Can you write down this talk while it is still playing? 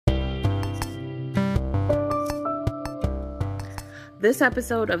This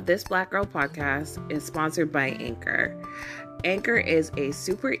episode of This Black Girl Podcast is sponsored by Anchor. Anchor is a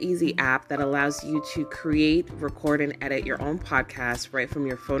super easy app that allows you to create, record, and edit your own podcast right from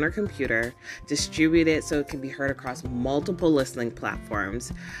your phone or computer, distribute it so it can be heard across multiple listening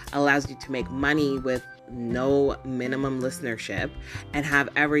platforms, allows you to make money with no minimum listenership, and have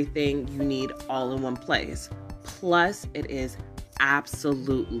everything you need all in one place. Plus, it is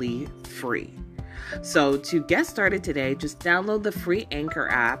absolutely free. So to get started today, just download the free Anchor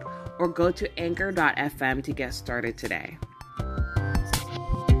app or go to anchor.fm to get started today.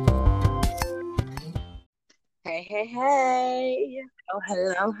 Hey.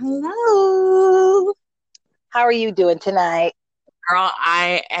 Oh, hello. How are you doing tonight? Girl,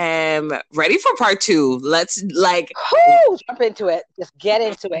 I am ready for part 2. Let's jump into it. Just get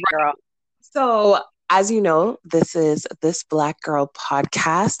into it, girl. So, as you know, this is This Black Girl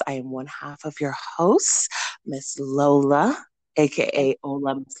Podcast. I am one half of your host, Miss Lola, aka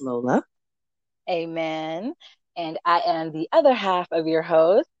Ola Miss Lola. Amen. And I am the other half of your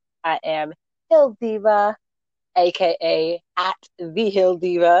host. I am Hill Diva, aka at the Hill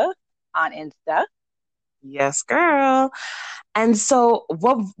Diva on Insta. Yes, girl. And so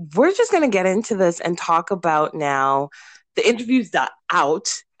we're just going to get into this and talk about now the interviews that out.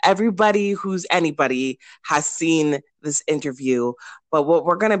 Everybody who's anybody has seen this interview. But what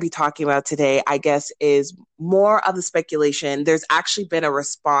we're going to be talking about today, I guess, is more of the speculation. There's actually been a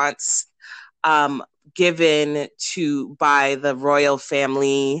response given by the royal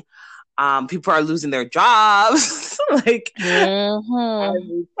family. People are losing their jobs, like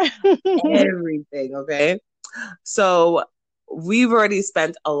everything. Okay. So we've already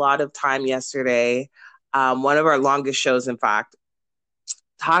spent a lot of time yesterday, one of our longest shows, in fact,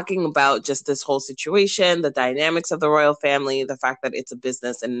 talking about just this whole situation, the dynamics of the royal family, the fact that it's a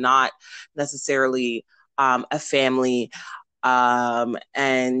business and not necessarily a family,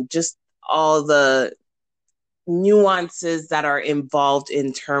 and just all the nuances that are involved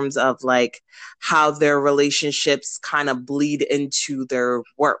in terms of like how their relationships kind of bleed into their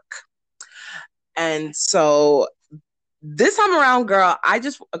work. And so this time around, girl,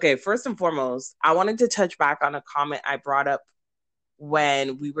 first and foremost, I wanted to touch back on a comment I brought up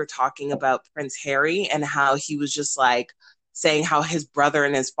when we were talking about Prince Harry and how he was just like saying how his brother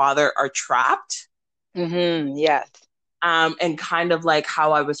and his father are trapped. Mm-hmm. Yes. And kind of like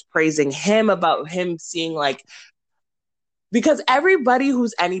how I was praising him about him seeing like, because everybody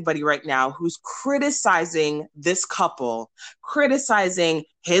who's anybody right now who's criticizing this couple, criticizing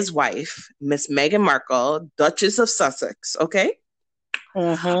his wife, Miss Meghan Markle, Duchess of Sussex, okay?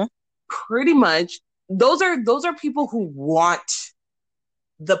 Mm-hmm. Pretty much, those are people who want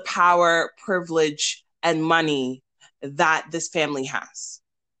the power, privilege, and money that this family has.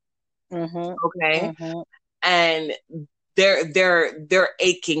 Mm-hmm. Okay? Mm-hmm. And they're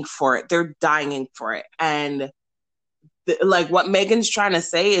aching for it. They're dying for it. And like what Megan's trying to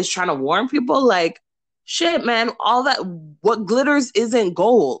say is trying to warn people, like, shit, man, all that, what glitters isn't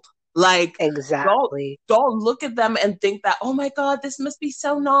gold. Like, exactly. Don't look at them and think that, oh my God, this must be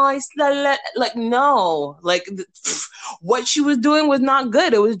so nice. Like, no, like what she was doing was not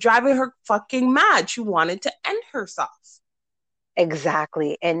good. It was driving her fucking mad. She wanted to end herself.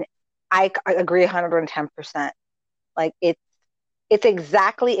 Exactly. And I agree 110%. Like it's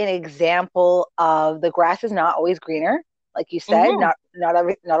exactly an example of the grass is not always greener. Like you said, Mm-hmm.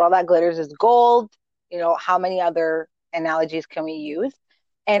 not all that glitters is gold. You know, how many other analogies can we use?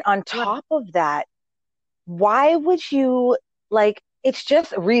 And on top of that, why would you, like, it's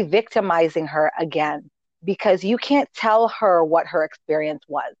just re-victimizing her again, because you can't tell her what her experience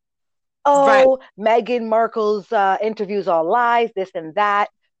was. Oh, right. Meghan Markle's interviews all lies, this and that.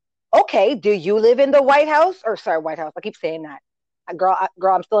 Okay, do you live in the White House? Or sorry, White House. I keep saying that. Girl,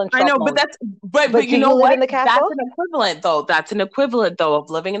 I'm still in Trump I know, mode. but you know live what? In the castle? That's an equivalent though of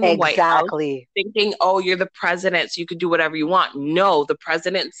living in the White House, thinking, oh, you're the president, so you can do whatever you want. No, the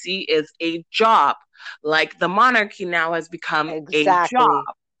presidency is a job. Like the monarchy now has become a job.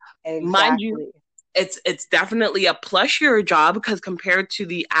 Exactly. Mind you, it's definitely a plushier job because compared to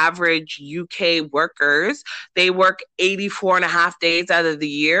the average UK workers, they work 84 and a half days out of the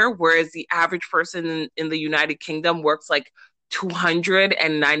year, whereas the average person in the United Kingdom works like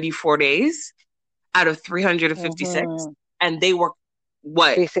 294 days out of 356, and they work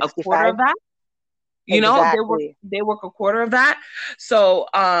what, a quarter of that? You know, they work a quarter of that. So,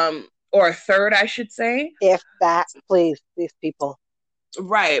 or a third, I should say. If that, please, these people.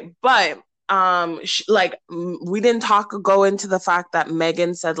 Right, but we didn't go into the fact that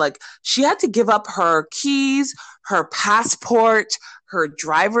Meghan said like she had to give up her keys, her passport, her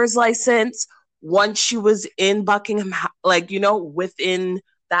driver's license once she was in Buckingham, like, within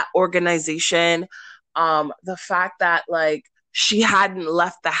that organization, the fact that, like, she hadn't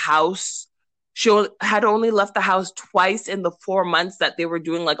left the house. She had only left the house twice in the 4 months that they were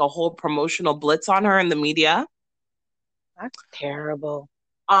doing like a whole promotional blitz on her in the media. That's terrible.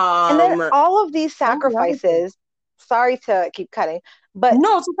 And then all of these sacrifices, sorry to keep cutting, but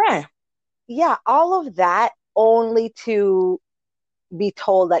no, it's okay. Yeah, all of that only to be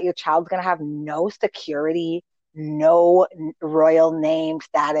told that your child's going to have no security, no royal name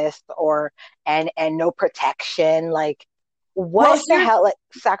status, and no protection. Like, what the hell? Like,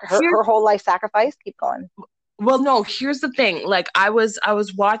 her whole life sacrifice. Keep going. Well, no, here's the thing. Like, I was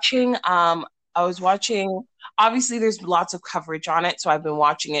watching. Obviously, there's lots of coverage on it, so I've been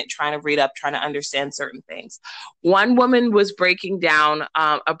watching it, trying to read up, trying to understand certain things. One woman was breaking down,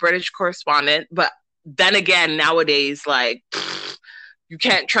 a British correspondent, but then again, nowadays, like, you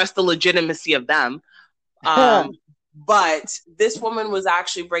can't trust the legitimacy of them. But this woman was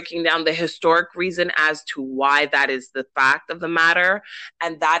actually breaking down the historic reason as to why that is the fact of the matter.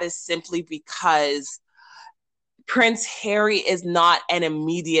 And that is simply because Prince Harry is not an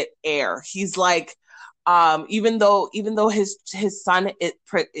immediate heir. He's like, even though his son,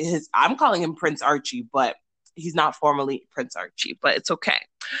 I'm calling him Prince Archie, but he's not formally Prince Archie, but it's okay.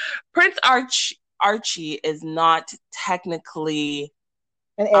 Prince Archie is not technically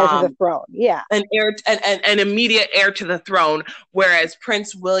an heir to the throne. Yeah. An immediate heir to the throne, whereas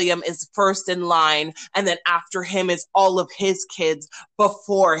Prince William is first in line, and then after him is all of his kids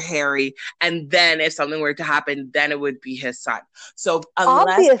before Harry, and then if something were to happen, then it would be his son. So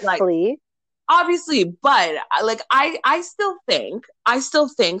unless obviously, but like I still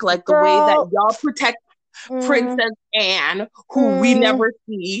think like the way that y'all protect Princess Anne, who we never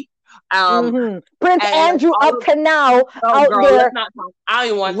see. Prince Andrew up to now out there I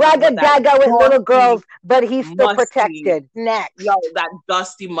don't want ragga-dagga with little girls, but he's still protected. Next. Yo, that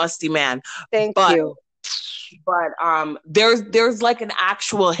dusty, musty man. Thank you. But there's like an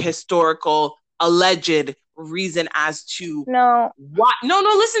actual historical alleged reason as to why. No,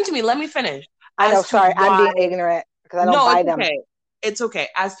 listen to me. Let me finish. I know, sorry, I'm being ignorant because I don't buy them. It's okay.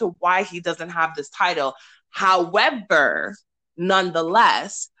 As to why he doesn't have this title. However,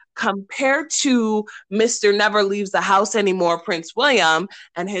 nonetheless, compared to Mr. Never Leaves the House Anymore, Prince William,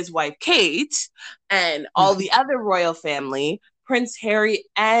 and his wife Kate, and all the other royal family, Prince Harry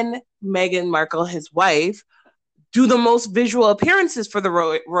and Meghan Markle, his wife, do the most visual appearances for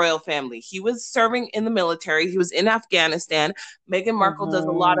the royal family. He was serving in the military. He was in Afghanistan. Meghan Markle does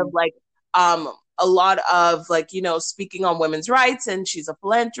a lot of speaking on women's rights, and she's a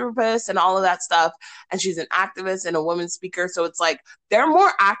philanthropist and all of that stuff. And she's an activist and a women's speaker. So it's like, they're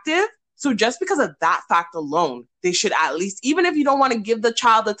more active. So just because of that fact alone, they should at least, even if you don't want to give the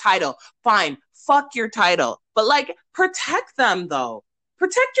child a title, fine, fuck your title. But like, protect them though.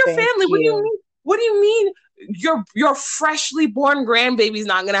 Protect your family. What do you mean? Your freshly born grandbaby's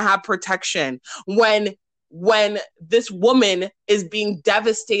not going to have protection when this woman is being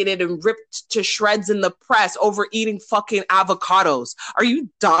devastated and ripped to shreds in the press over eating fucking avocados. Are you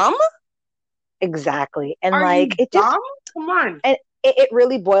dumb? Exactly. And it dumb? Just come on. And it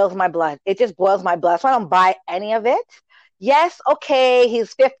really boils my blood. It just boils my blood. So I don't buy any of it. Yes, okay,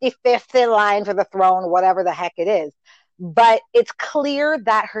 he's 55th in line for the throne, whatever the heck it is. But it's clear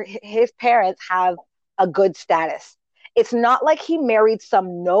that his parents have a good status. It's not like he married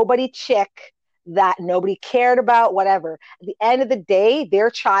some nobody chick that nobody cared about, whatever. At the end of the day,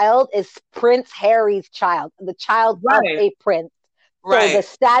 their child is Prince Harry's child, the child of a prince. So the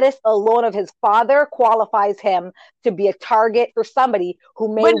status alone of his father qualifies him to be a target for somebody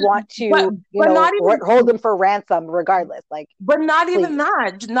who may want to, hold him for ransom regardless. But not even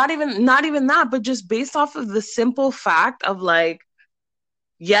that, but just based off of the simple fact of like,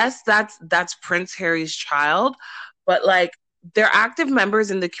 yes, that's Prince Harry's child, but like, they're active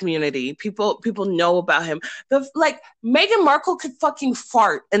members in the community. People know about him. Meghan Markle could fucking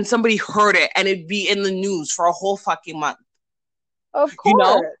fart and somebody heard it and it'd be in the news for a whole fucking month. Of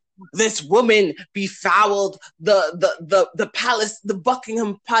course. This woman befouled the palace, the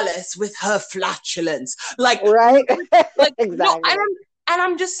Buckingham Palace, with her flatulence. Right? Exactly. No, and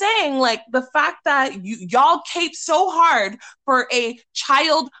I'm just saying, like, the fact that y'all cape so hard for a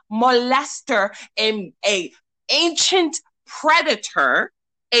child molester and a ancient predator,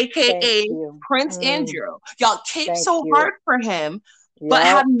 aka Prince Andrew. Y'all cape so hard for him, but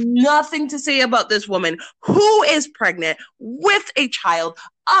have nothing to say about this woman who is pregnant with a child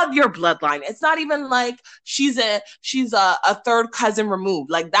of your bloodline. It's not even like she's a third cousin removed.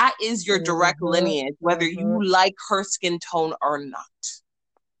 Like, that is your direct lineage, whether you like her skin tone or not.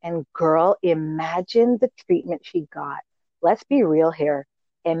 And girl, imagine the treatment she got. Let's be real here.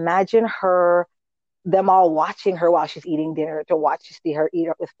 Imagine them all watching her while she's eating dinner to see her eat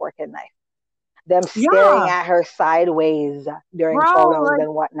it with fork and knife. Them staring Yeah, at her sideways during bro, photos like,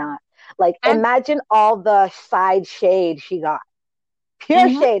 and whatnot. Like, and imagine all the side shade she got. Pure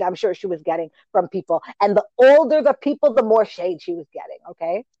mhm, shade, I'm sure she was getting from people. And the older the people, the more shade she was getting.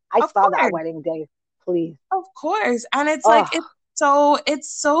 Okay. I of saw that course, wedding day. Please. of course. And it's like Oh,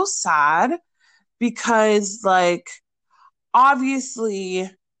 it's so sad because like obviously,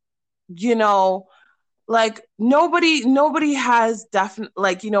 you know, like nobody has definitely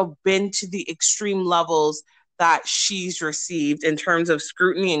like, been to the extreme levels that she's received in terms of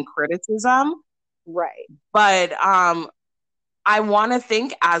scrutiny and criticism. right. But I want to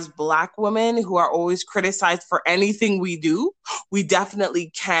think as Black women who are always criticized for anything we do, we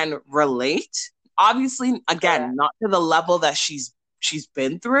definitely can relate. Obviously, again, Correct. not to the level that she's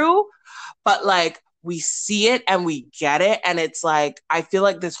been through, but like we see it and we get it. And it's like, I feel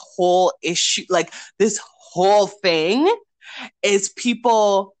like this whole issue, like this whole thing is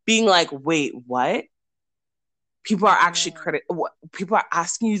people being like, wait, what? People are actually Mm-hmm. people are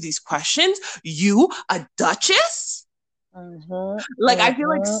asking you these questions. You, a duchess? Mm-hmm. Like I feel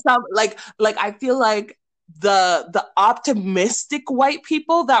like Mm-hmm. I feel like the optimistic white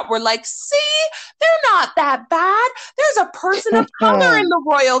people that were like, see, they're not that bad. There's a person of color in the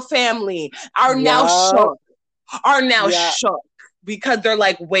royal family are now Yup. shook. Are now Yeah. shook because they're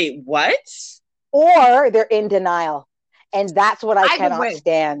like, wait, what? Or they're in denial. And that's what I Either cannot way,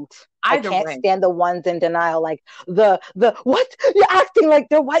 stand. I either can't way. stand the ones in denial, like the what? You're acting like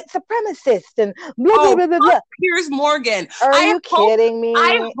they're white supremacists and blah blah Oh, blah blah fuck blah. Piers Morgan. Are you kidding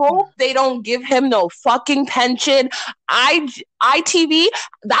I me? hope they don't give him no fucking pension. ITV,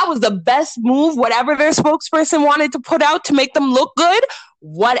 that was the best move. Whatever their spokesperson wanted to put out to make them look good,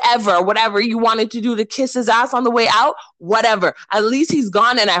 whatever you wanted to do to kiss his ass on the way out, whatever. At least he's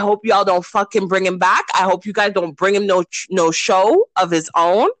gone, and I hope y'all don't fucking bring him back. I hope you guys don't bring him no show of his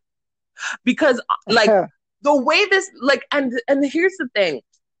own because like the way this like and here's the thing.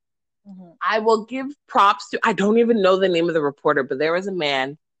 Mhm. I will give props to, I don't even know the name of the reporter, but there was a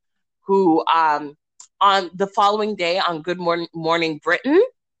man who on the following day on Morning Britain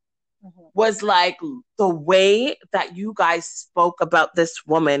Mhm. was like, the way that you guys spoke about this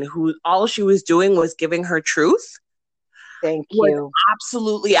woman who all she was doing was giving her truth Thank was you.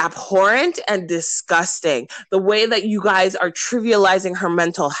 absolutely abhorrent and disgusting. The way that you guys are trivializing her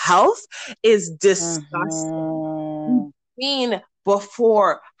mental health is disgusting. We've Mhm. seen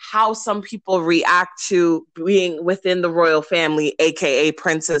before how some people react to being within the royal family, aka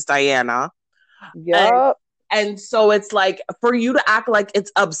Princess Diana. And Yup. and so it's like for you to act like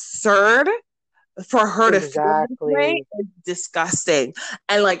it's absurd for her to feel this way Exactly. is disgusting.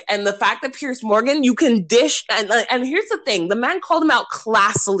 And like, and the fact that Piers Morgan, you can dish, and here's the thing: the man called him out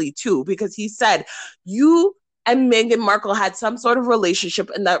classily too, because he said, "You and Meghan Markle had some sort of relationship,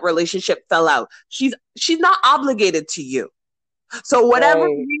 and that relationship fell out. She's not obligated to you. So whatever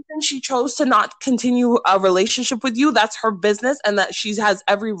Right. reason she chose to not continue a relationship with you, that's her business, and that she has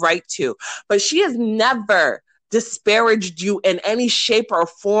every right to. But she has never disparaged you in any shape or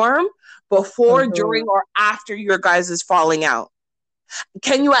form before, during, Mhm. or after your guys' falling out.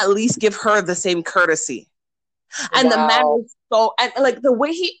 Can you at least give her the same courtesy? And the man Wow. was so, and like the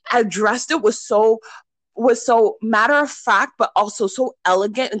way he addressed it was so matter of fact, but also so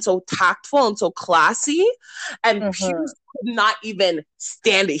elegant and so tactful and so classy. And Mhm. Pierce could not even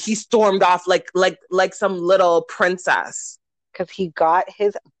stand it. He stormed off like some little princess. Because he got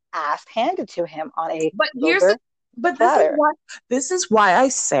his ass handed to him on a But here's the silver but platter. this is why I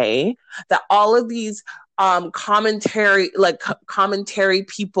say that all of these commentary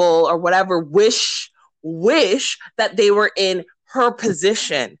people or whatever wish that they were in her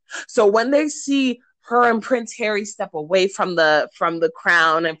position. So when they see her and Prince Harry step away from the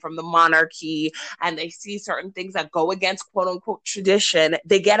crown and from the monarchy, and they see certain things that go against quote unquote tradition,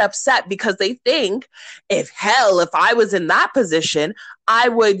 they get upset because they think, if I was in that position, I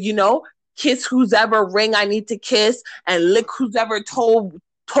would, kiss whose ever ring I need to kiss and lick whose ever toe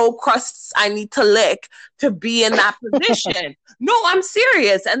crusts I need to lick to be in that position. No, I'm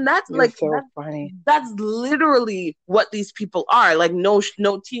serious. And You're so funny. that's literally what these people are. Like no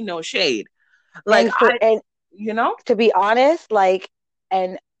tea, no shade. Like And you know? to be honest, like,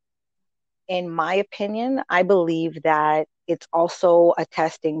 and in my opinion, I believe that it's also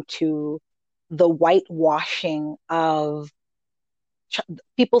attesting to the whitewashing of ch-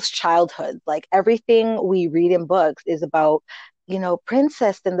 people's childhood. Like everything we read in books is about,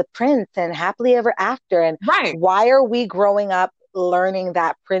 princess and the prince and happily ever after. And Right. why are we growing up? learning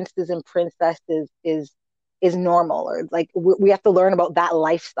that princes and princesses is normal, or like we have to learn about that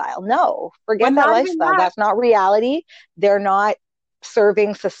lifestyle. No, But forget that not even lifestyle. that. That's not reality. They're not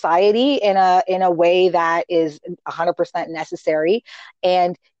serving society in a way that is 100% necessary,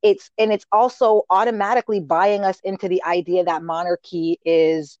 and it's also automatically buying us into the idea that monarchy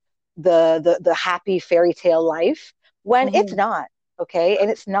is the happy fairy tale life, when it's Mhm. not. Okay, and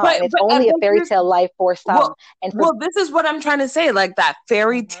it's not, and it's But only a but fairy here's tale life for some. well And for well, this is what I'm trying to say. Like that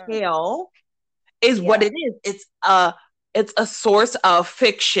fairy Mhm. tale is what Yeah, it is. It's a source of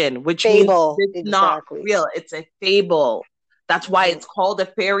fiction, which means fable, it's not exactly. real. It's a fable. That's why Hmm. it's called a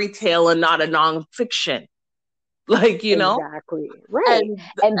fairy tale and not a nonfiction. Like, Exactly, right. and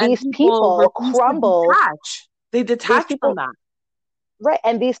And and these people people refuse to crumble. detach. They These detach from people, that. right,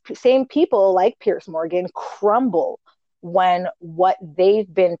 and these same people like Piers Morgan crumble when what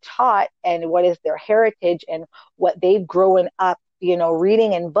they've been taught and what is their heritage and what they've grown up,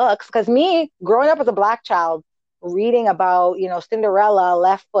 reading in books. Because me, growing up as a black child, reading about, Cinderella,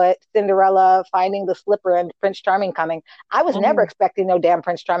 left foot, Cinderella finding the slipper and Prince Charming coming, I was never Mhm. expecting no damn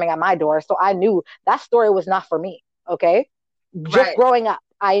Prince Charming at my door. So I knew that story was not for me. Okay. Just Right. growing up,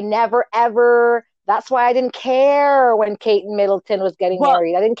 I never ever. That's why I didn't care when Kate Middleton was getting Well,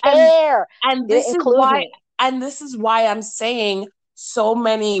 married. I didn't and care. and Didn't this is include why me. and this is why I'm saying so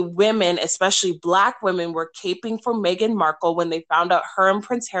many women, especially black women, were caping for Meghan Markle when they found out her and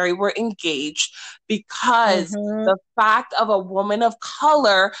Prince Harry were engaged, because Hmm. the fact of a woman of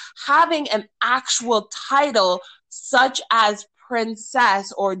color having an actual title such as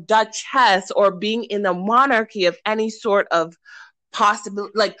princess or duchess, or being in the monarchy of any sort of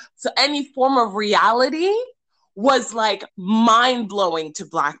possibility, like, so any form of reality, was like mind blowing to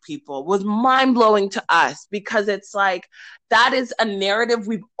black people, was mind blowing to us, because it's like that is a narrative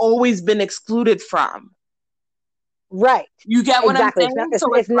we've always been excluded from. Right. You get what I'm Exactly. It's not. saying? It's,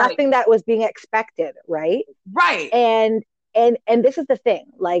 So it's it's like, nothing that was being expected. Right. right. And and this is the thing.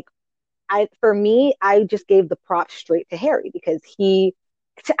 Like, for me, I just gave the prop straight to Harry because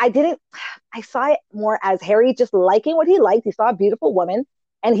I didn't. I saw it more as Harry just liking what he liked. He saw a beautiful woman,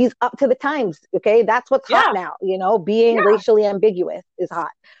 and he's up to the times. Okay, that's what's hot Yeah. now. Being Yeah. racially ambiguous is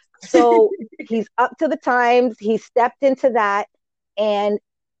hot. So he's up to the times. He stepped into that, and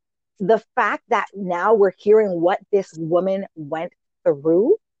the fact that now we're hearing what this woman went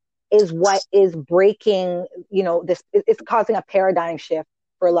through is what is breaking, this, it's causing a paradigm shift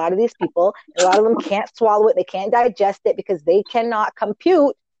for a lot of these people. A lot of them can't swallow it, they can't digest it because they cannot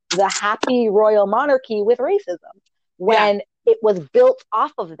compute the happy royal monarchy with racism Yeah. when it was built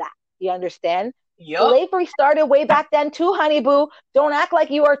off of that. You understand? Yup. Slavery started way back then too, honey boo. Don't act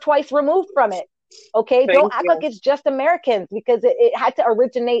like you are twice removed from it. Okay, don't Thank act like you. it's just Americans, because it had to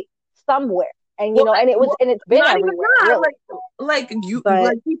originate somewhere, and Well, and it's been not even everywhere, that. really. Like you, But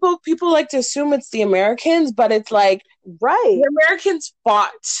like people like to assume it's the Americans, but it's like right, the Americans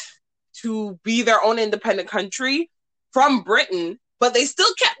fought to be their own independent country from Britain, but they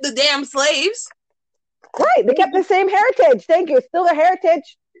still kept the damn slaves. right, they kept the same heritage. Thank you. It's still their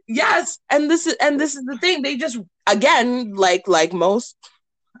heritage. Yes, and this is the thing. They just, again, like most.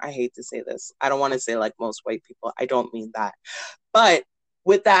 I hate to say this. I don't want to say like most white people. I don't mean that, but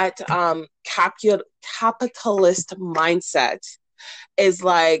with that capitalist mindset, is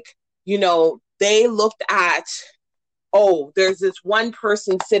like, they looked at, oh, there's this one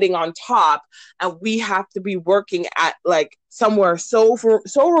person sitting on top, and we have to be working at like somewhere so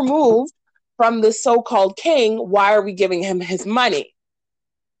removed from the so-called king. Why are we giving him his money?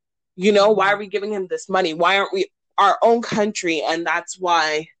 Why are we giving him this money? Why aren't we our own country? And that's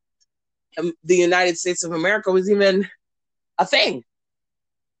why the United States of America was even a thing.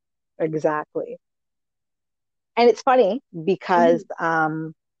 Exactly. And it's funny because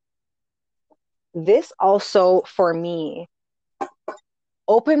Mhm. this also for me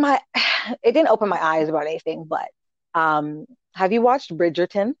opened my it didn't open my eyes about anything, but have you watched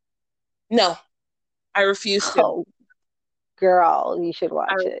Bridgerton? No, I refuse to. Oh, girl, you should I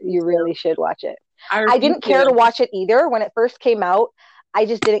watch it. refuse You to. really should watch it. I I refuse didn't care to to. watch it either when it first came out. I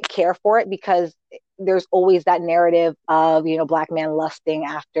just didn't care for it because there's always that narrative of, black men lusting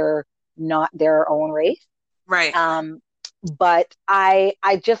after not their own race. Right. But I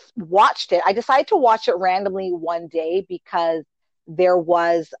just watched it. I decided to watch it randomly one day because there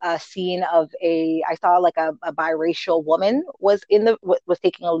was a scene of I saw like a biracial woman was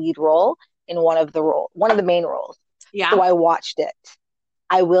taking a lead role in one of the main roles. So Yeah. I watched it.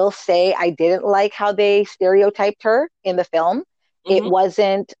 I will say I didn't like how they stereotyped her in the film. Hmm.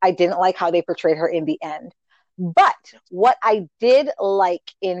 I didn't like how they portrayed her in the end. But what I did like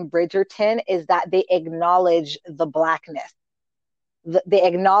in Bridgerton is that they acknowledge the blackness. they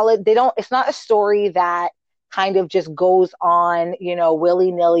acknowledge, they don't, it's not a story that kind of just goes on,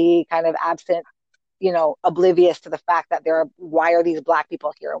 willy-nilly, kind of absent, oblivious to the fact that why are these Black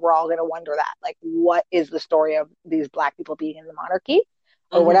people here? We're all going to wonder that. Like, what is the story of these Black people being in the monarchy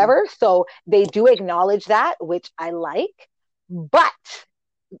or whatever? So they do acknowledge that, which I like. But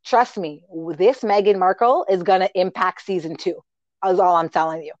trust me, this Meghan Markle is going to impact season 2. Is all I'm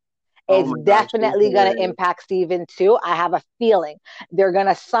telling you. It's definitely going to impact season 2. I have a feeling they're going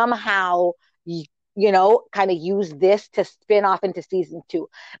to somehow, kind of use this to spin off into season 2,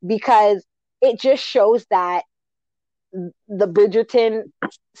 because it just shows that the Bridgerton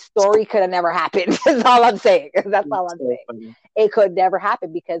story could have never happened. That's all I'm saying. That's all I'm saying. Funny. It could never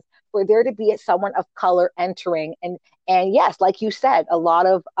happen, because for there to be someone of color entering, and yes, like you said, a lot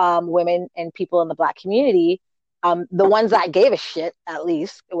of women and people in the Black community, the ones that gave a shit, at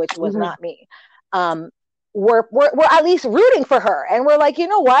least, which was not me, we're at least rooting for her. And we're like, you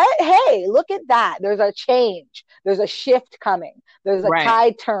know what? Hey, look at that. There's a change. There's a shift coming. There's a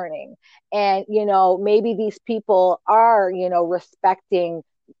tide turning. And, maybe these people are, respecting,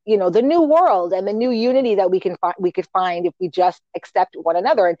 the new world and the new unity that we could find if we just accept one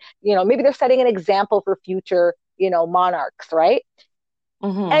another. And, maybe they're setting an example for future, monarchs, right?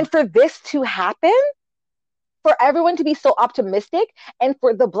 And for this to happen, for everyone to be so optimistic, and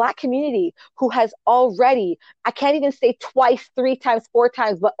for the Black community who has already, I can't even say twice, 3 times, 4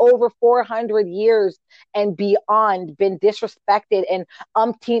 times, but over 400 years and beyond, been disrespected, and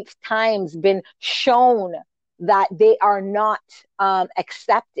umpteenth times been shown that they are not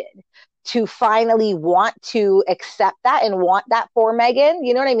accepted, to finally want to accept that and want that for Meghan.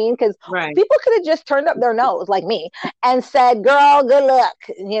 You know what I mean? Because people could have just turned up their nose, like me, and said, girl, good luck,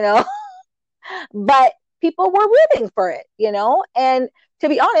 but people were rooting for it, and to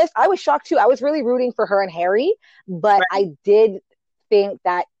be honest, I was shocked too. I was really rooting for her and Harry, but I did think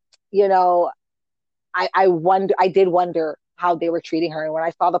that, I did wonder how they were treating her. And when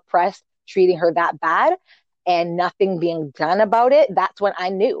I saw the press treating her that bad and nothing being done about it, that's when I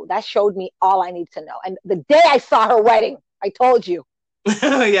knew. That showed me all I need to know. And the day I saw her wedding, I told you,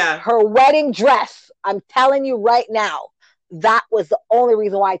 her wedding dress, I'm telling you right now, that was the only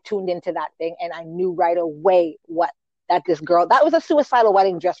reason why I tuned into that thing. And I knew right away that was a suicidal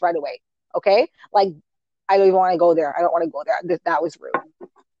wedding dress right away. Okay. Like, I don't even want to go there. I don't want to go there. That was rude.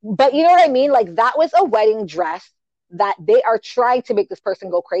 But you know what I mean? Like, that was a wedding dress that they are trying to make this person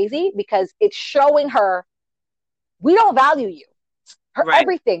go crazy, because it's showing her, we don't value you.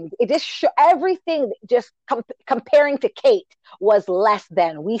 Everything. It just everything just comparing to Kate was less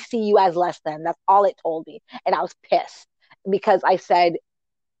than. We see you as less than. That's all it told me. And I was pissed, because I said,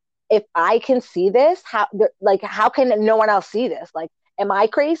 if I can see this, how can no one else see this? Like, am I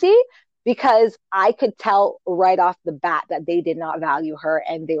crazy? Because I could tell right off the bat that they did not value her,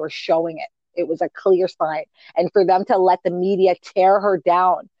 and they were showing it. It was a clear sign. And for them to let the media tear her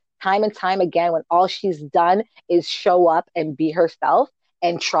down time and time again, when all she's done is show up and be herself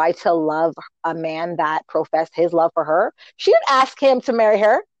and try to love a man that professed his love for her. She didn't ask him to marry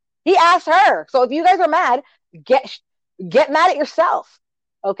her. He asked her. So if you guys are mad, get mad at yourself,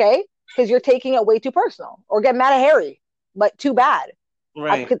 okay? Because you're taking it way too personal. Or get mad at Harry, but too bad.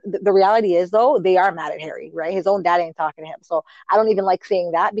 Right. The reality is, though, they are mad at Harry, right? His own dad ain't talking to him. So I don't even like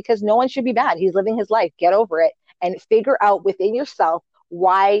saying that, because no one should be mad. He's living his life. Get over it and figure out within yourself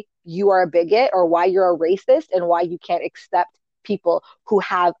why you are a bigot, or why you're a racist, and why you can't accept people who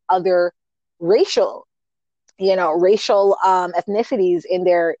have other racial ethnicities in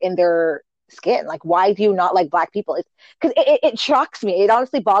their skin. Like, why do you not like Black people? It's because it shocks me. It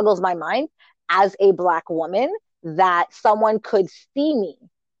honestly boggles my mind as a Black woman that someone could see me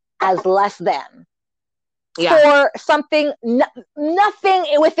as less than for something, nothing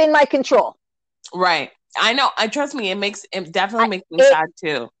within my control. Right. I know. Trust me. It definitely makes me sad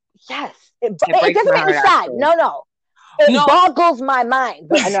too. Yes. It doesn't make me sad. Actually. No. It boggles my mind.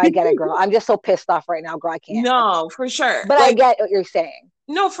 But I know, I get it, girl. I'm just so pissed off right now, girl. I can't. No, for sure. But I get what you're saying.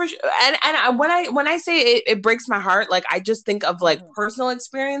 No, for sure. And when I say it breaks my heart, like, I just think of like personal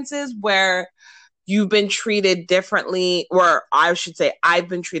experiences where you've been treated differently, or I should say I've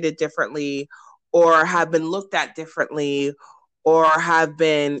been treated differently, or have been looked at differently, or have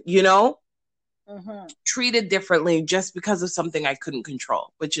been, treated differently just because of something I couldn't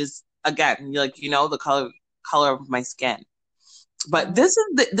control, which is, again, like, the color of my skin. But this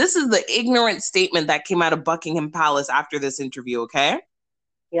is the ignorant statement that came out of Buckingham Palace after this interview, okay?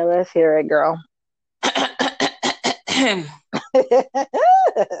 Yeah, let's hear it, girl.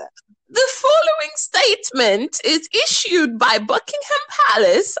 The following statement is issued by Buckingham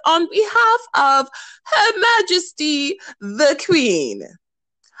Palace on behalf of Her Majesty the Queen.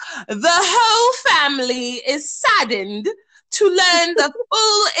 The whole family is saddened to learn the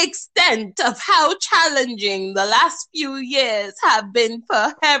full extent of how challenging the last few years have been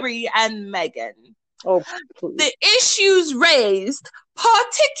for Harry and Meghan. Oh, please. The issues raised,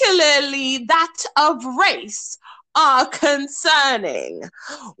 particularly that of race, are concerning.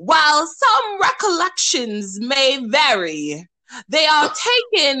 While some recollections may vary, they are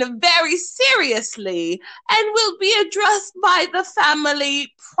taken very seriously and will be addressed by the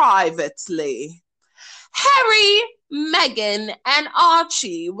family privately. Harry, Meghan, and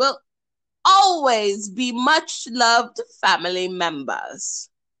Archie will always be much loved family members.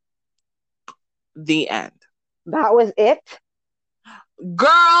 The end. That was it?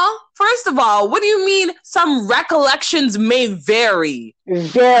 Girl, first of all, what do you mean some recollections may vary?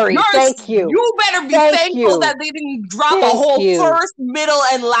 Very. Thank you. You better be thankful that they didn't drop a whole first, middle,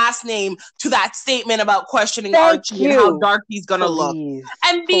 and last name to that statement about questioning Archie and how dark he's gonna look.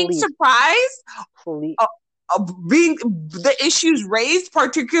 And being surprised, being the issues raised,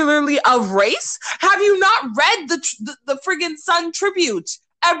 particularly of race. Have you not read the friggin' Sun Tribute?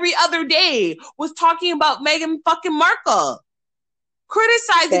 Every other day was talking about Meghan fucking Markle.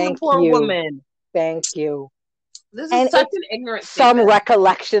 Criticizing the poor woman. Thank you. This is such an ignorant Some statement.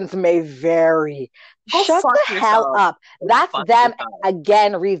 Recollections may vary. Shut the hell up. That's them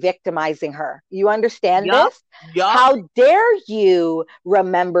again re-victimizing her. You understand this? How dare you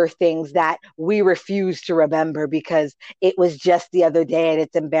remember things that we refuse to remember because it was just the other day and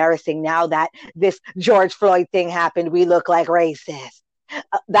it's embarrassing now that this George Floyd thing happened. We look like racists.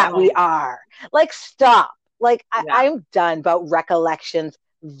 We are. Like, stop. Like, I'm done about recollections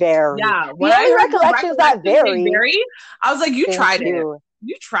vary. Yeah. The only recollections that vary. I was like, you tried it.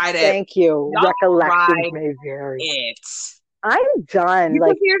 You tried it. Thank you. Y'all recollections may vary. I'm done.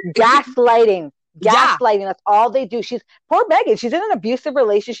 Like, gaslighting. Gaslighting. That's all they do. Poor Meghan. She's in an abusive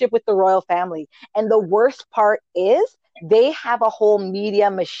relationship with the royal family. And the worst part is they have a whole media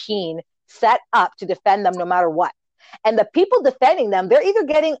machine set up to defend them no matter what. And the people defending them, they're either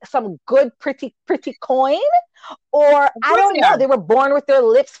getting some good, pretty coin, or I don't know. They were born with their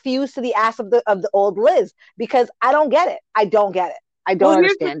lips fused to the ass of the old Liz. Because I don't get it. I don't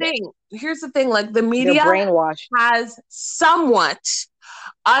understand it. Here's the thing. Like, the media has somewhat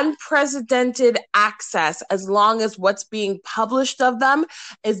unprecedented access as long as what's being published of them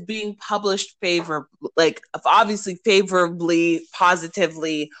is being published obviously favorably,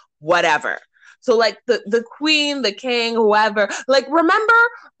 positively, whatever. So, like, the queen, the king, whoever, like,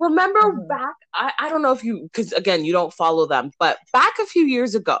 remember back, I don't know if because again, you don't follow them, but back a few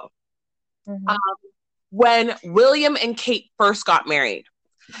years ago, when William and Kate first got married,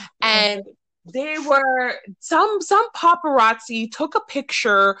 and they were, some paparazzi took a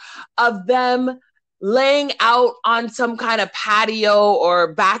picture of them laying out on some kind of patio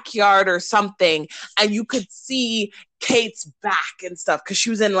or backyard or something, and you could see Kate's back and stuff because she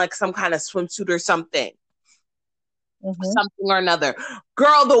was in like some kind of swimsuit or something. Something or another.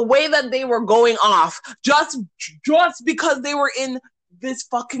 Girl, the way that they were going off just because they were in this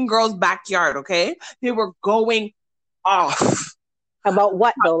fucking girl's backyard, okay? They were going off. About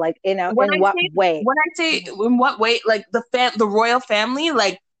what though? Like in what way? When I say in what way, like the royal family,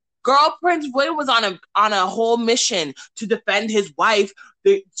 like, girl, Prince William was on a whole mission to defend his wife.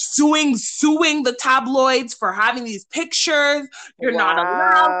 They suing the tabloids for having these pictures. You're not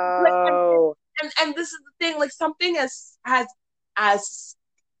allowed. And this is the thing, like, something as I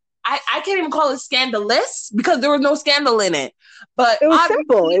can't even call it scandalous because there was no scandal in it. But it was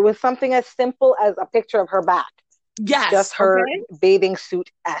simple. It was something as simple as a picture of her back. Yes. Just her bathing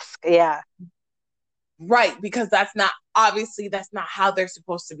suit-esque. Yeah. Right, because that's not how they're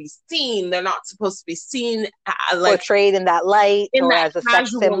supposed to be seen. They're not supposed to be seen portrayed in that light or as a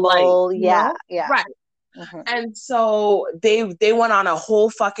sex symbol. Light, yeah. Right. And so they went on a whole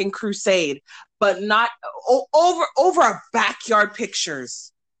fucking crusade, but not over backyard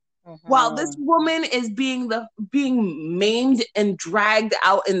pictures. While this woman is being maimed and dragged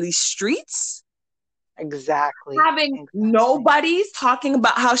out in these streets. Exactly. Having nobody's talking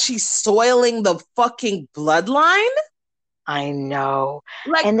about how she's soiling the fucking bloodline. I know.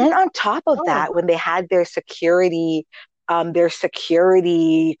 Like, and then on top of that, when they had their security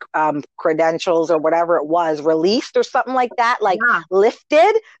credentials or whatever it was released or something like that,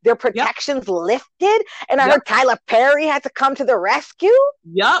 lifted, their protections lifted, and I heard Tyler Perry had to come to the rescue.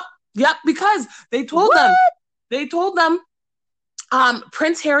 Yep, because they told them.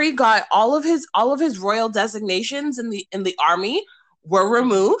 Prince Harry got all of his royal designations in the army were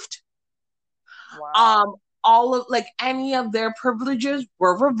removed. Wow. All of like any of their privileges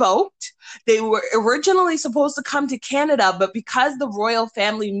were revoked. They were originally supposed to come to Canada, but because the royal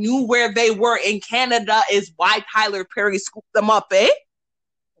family knew where they were in Canada is why Tyler Perry scooped them up,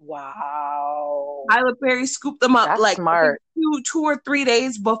 Wow. Tyler Perry scooped them up. That's Like smart. 2 or 3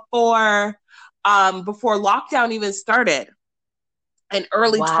 days before lockdown even started in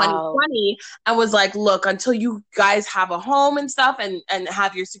early Wow. 2020, and was like, look, until you guys have a home and stuff and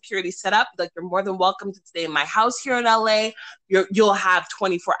have your security set up, like you're more than welcome to stay in my house here in LA. You'll have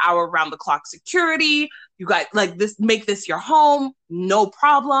 24-hour round the clock security. You guys like this, make this your home, no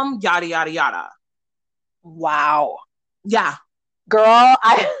problem, yada yada yada. Wow. Yeah. Girl,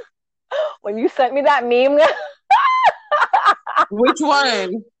 when you sent me that meme Which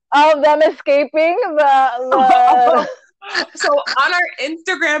one? of them escaping the So on our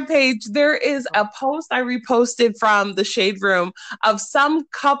Instagram page, there is a post I reposted from the Shade Room of some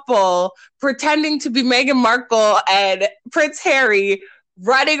couple pretending to be Meghan Markle and Prince Harry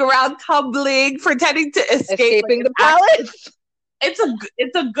running around tumbling, pretending to escaping the palace.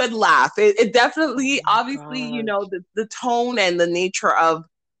 It's a good laugh. It definitely, obviously, gosh. you know, the tone and the nature of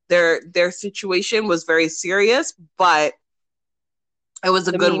their situation was very serious, but it was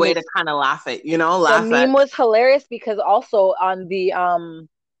a good way to kind of laugh at, you know, the meme was hilarious because also on the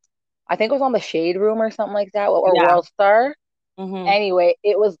I think it was on the Shade Room or something like that, or World Star. Mm-hmm. Anyway,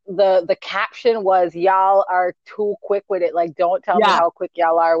 it was the caption was, y'all are too quick with it. Like, don't tell me how quick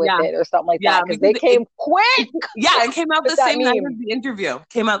y'all are with it or something like that. Because they came quick. Yeah, it came out the same night as the interview.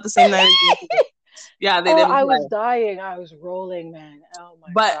 Came out the same night as the interview. Yeah, they didn't. I was dying. I was rolling, man. Oh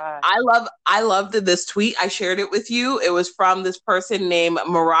my god. I loved this tweet. I shared it with you. It was from this person named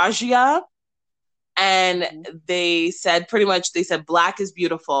Marajia. And they said Black is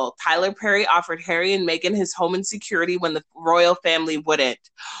beautiful. Tyler Perry offered Harry and Meghan his home and security when the royal family wouldn't.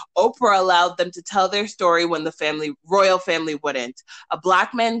 Oprah allowed them to tell their story when the royal family wouldn't. A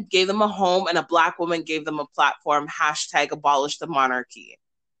Black man gave them a home and a Black woman gave them a platform. # abolish the monarchy.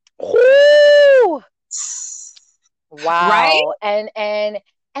 Ooh. Wow. Right?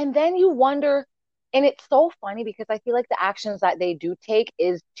 And then you wonder, and it's so funny because I feel like the actions that they do take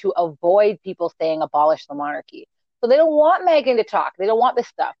is to avoid people saying abolish the monarchy. So they don't want Meghan to talk. They don't want this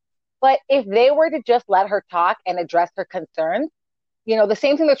stuff. But if they were to just let her talk and address her concerns, you know, the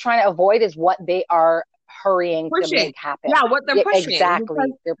same thing they're trying to avoid is what they are hurrying to make happen. Yeah, what they're pushing.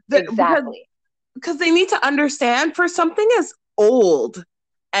 Exactly. Exactly. Because they need to understand, for something as old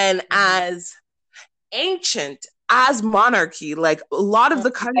and as ancient as monarchy, like a lot of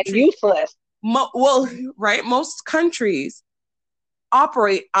the countries, useless. Most countries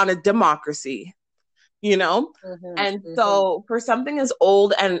operate on a democracy, you know? So for something as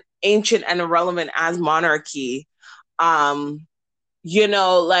old and ancient and irrelevant as monarchy, you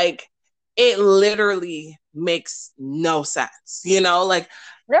know, like it literally makes no sense, you know? Like,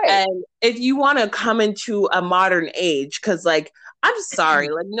 and if you want to come into a modern age, because like, I'm sorry,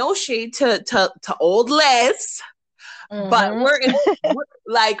 like no shade to old Liz, but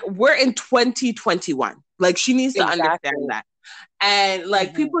we're in 2021. Like she needs to understand that. And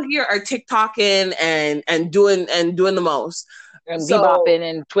like people here are TikToking and doing the most. And bebopping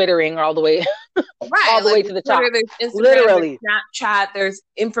and twittering all the way all the way to the top. There's Instagram, literally. There's Snapchat, there's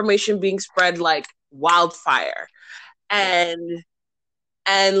information being spread like wildfire. And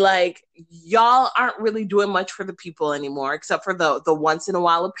like y'all aren't really doing much for the people anymore, except for the once in a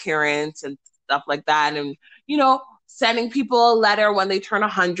while appearance and stuff like that. And you know, sending people a letter when they turn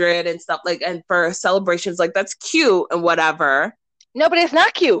 100 and stuff like, and for celebrations, like that's cute and whatever. No, but it's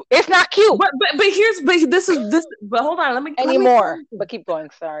not cute. It's not cute. But hold on, let me but keep going.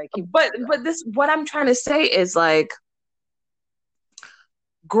 Sorry. But this, what I'm trying to say is like,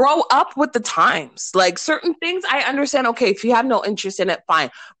 grow up with the times. Like certain things I understand, okay, if you have no interest in it, fine.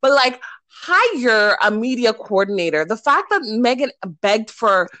 But like hire a media coordinator. The fact that Meghan begged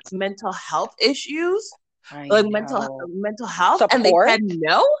for mental health issues, mental health, support? And they said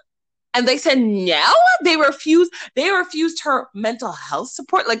no. And they said no. They refused her mental health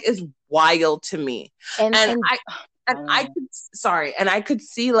support. Like, is wild to me. And I could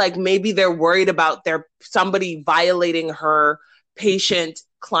see like maybe they're worried about somebody violating her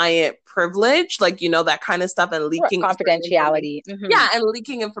patient-client privilege, like, you know, that kind of stuff, and leaking confidentiality. Yeah, and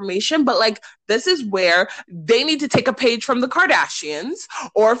leaking information. But like, this is where they need to take a page from the Kardashians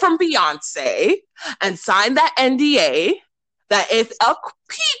or from Beyonce and sign that NDA that if a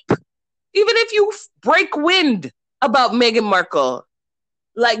peep, even if you break wind about Meghan Markle,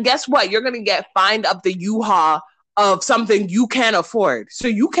 like, guess what? You're going to get fined up the U-Haul of something you can't afford. So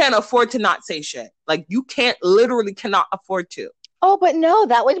you can't afford to not say shit. Like, you literally cannot afford to. Oh, but no,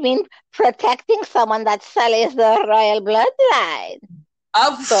 that would mean protecting someone that sullies the royal bloodline.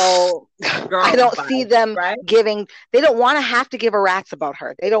 Of So I girl, don't bye, see them right? giving, they don't want to have to give a rat's about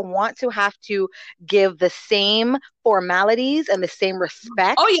her. They don't want to have to give the same formalities and the same Oh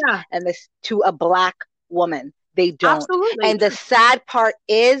respect yeah, and this to a black woman. They don't. absolutely. And the sad part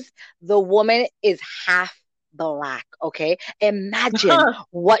is the woman is half black. Okay. Imagine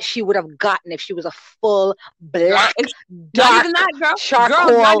what she would have gotten if she was a full Girl, black, it's not even dark that, girl.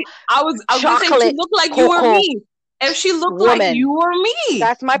 Girl, not. charcoal I was gonna say if she chocolate looked like you or cocoa me. If she looked like woman. you or me,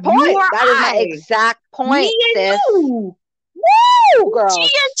 That's my you point. or That is my I, exact me point, and sis. you, Woo, G girl. and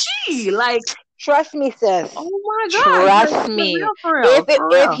G. Like, Trust me, sis. oh my gosh, like Trust for me. real, for real, for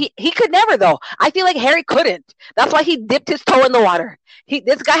If real. he could never though. I feel like Harry couldn't. That's why he dipped his toe in the water.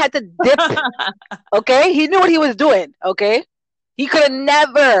 This guy had to dip. Okay, he knew what he was doing. Okay, he could have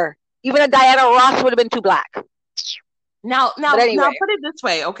never. Even a Diana Ross would have been too black. Now, But now, anyway. put it this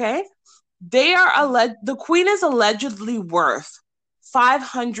way, okay? They are the queen is allegedly worth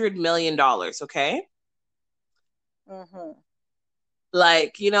 $500 million. Okay, Mm-hmm.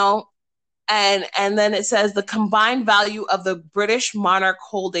 like and then it says the combined value of the British monarch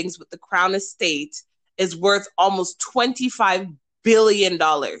holdings with the Crown estate is worth almost $25 billion.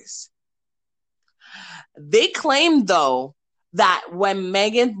 They claim though that when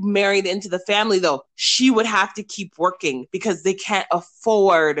Meghan married into the family, though, she would have to keep working because they can't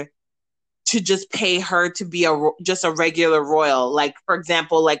afford to just pay her to be just a regular royal. Like, for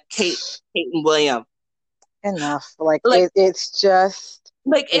example, like Kate and William. Enough. Like, Like, it's just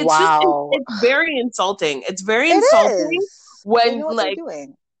it's just wow. it's very insulting. It's very It insulting is. They when know what they're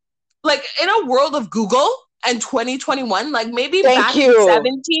doing. like in a world of Google and 2021, like maybe Thank back in you. Thank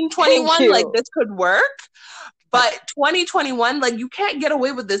 1721, like you. this could work. But 2021, like you can't get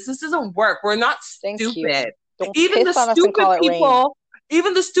away with this. This doesn't work. We're not Thank you. stupid. Don't Even the piss on us and stupid call it rain. people,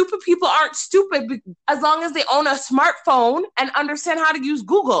 even the stupid people aren't stupid as long as they own a smartphone and understand how to use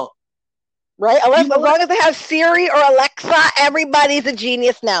Google. Right? As long as they have Siri or Alexa, everybody's a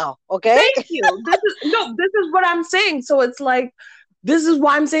genius now. Okay? Thank you. This is what I'm saying. So it's like, this is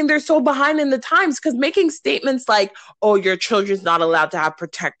why I'm saying they're so behind in the times, because making statements like, oh, your children's not allowed to have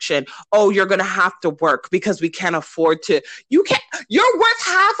protection. Oh, you're going to have to work because we can't afford to. You're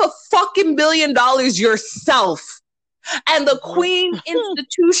worth $500 million yourself. And the Queen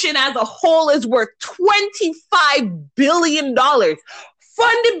institution as a whole is worth $25 billion,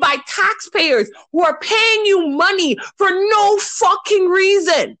 funded by taxpayers who are paying you money for no fucking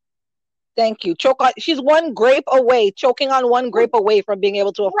reason. Thank you. She's choking on one grape away from being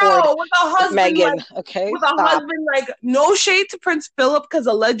able to afford with a husband, Meghan. like, okay, with a husband, like, no shade to Prince Philip because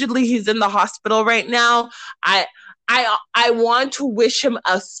allegedly he's in the hospital right now. I want to wish him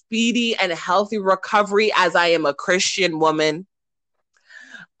a speedy and healthy recovery, as I am a Christian woman.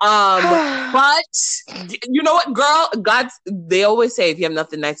 But you know what, girl? They always say if you have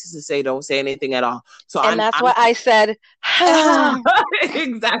nothing nice to say, don't say anything at all. So that's why I said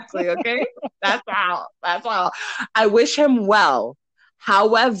exactly. Okay, that's all. I wish him well.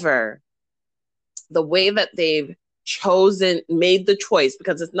 However, the way that they've made the choice,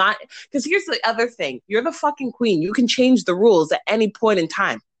 because here's the other thing: you're the fucking queen. You can change the rules at any point in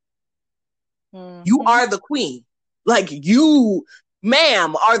time. Mm-hmm. You are the queen. Like, you,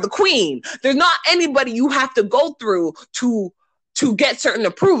 ma'am, are the queen. There's not anybody you have to go through to get certain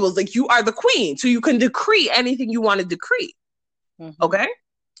approvals. Like, you are the queen, so you can decree anything you want to decree. Mm-hmm. Okay?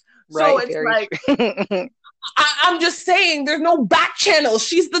 Right, so it's like, I'm just saying, there's no back channel.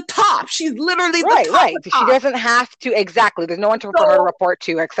 She's the top. She's literally the top. Right. She doesn't have to, exactly. There's no one for her to report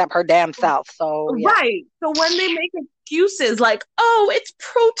to except her damn self. So, yeah. Right. So when they make excuses like, oh, it's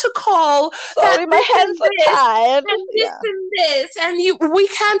protocol. Sorry, my hands are tied. And this and this. And we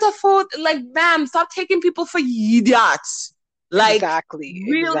can't afford, like, ma'am, stop taking people for idiots. Like, exactly.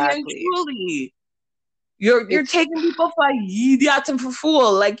 Really and truly. You're taking people for idiots and for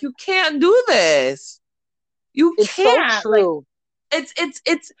fool. Like, you can't do this. It's can't. So true. Like,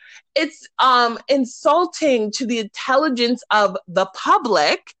 it's insulting to the intelligence of the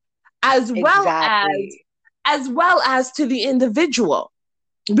public as well as to the individual.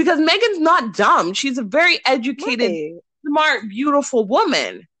 Because Meghan's not dumb. She's a very educated, smart, beautiful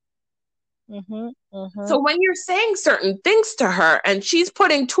woman. Mm-hmm, mm-hmm. So when you're saying certain things to her and she's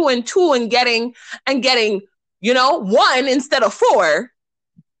putting 2 and 2 and getting 1 instead of 4.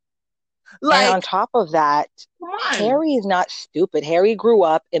 Like, and on top of that, Harry is not stupid. Harry grew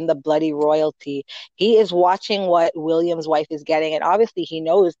up in the bloody royalty. He is watching what William's wife is getting. And obviously he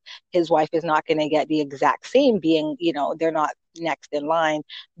knows his wife is not going to get the exact same, being, they're not next in line.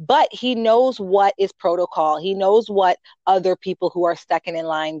 But he knows what is protocol. He knows what other people who are second in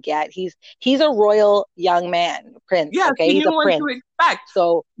line get. He's a royal young man, prince. Yes, Okay, he he's a knew what to prince. expect.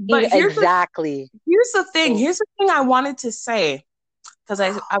 So But exactly. here's the thing. Here's the thing I wanted to say. Because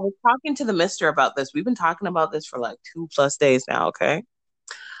I was talking to the mister about this. We've been talking about this for like 2+ days now, okay?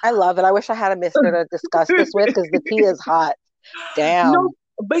 I love it. I wish I had a mister to discuss this with because the tea is hot. Damn. No,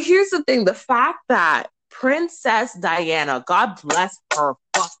 but here's the thing. The fact that Princess Diana, God bless her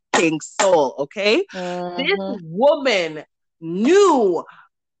fucking soul, okay? This woman knew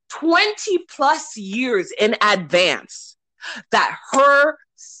 20+ years in advance that her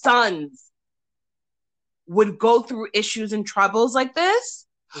sons would go through issues and troubles like this,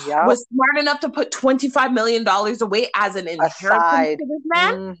 was smart enough to put $25 million away as an inheritance to this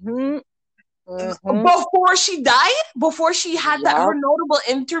man. Before she died, before she had her notable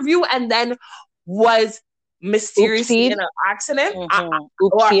interview, and then was mysteriously in an accident, or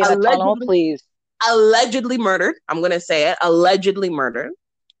allegedly murdered. I'm gonna say it, allegedly murdered.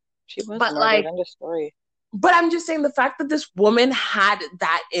 She was murdered. End of story. But I'm just saying the fact that this woman had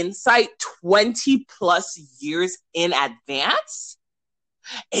that insight 20+ years in advance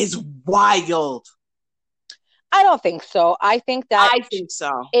is wild. I don't think so. I think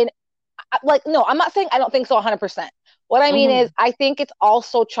so. No, I'm not saying I don't think so 100%. What I mean is I think it's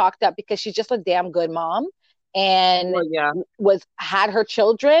also chalked up because she's just a damn good mom and had her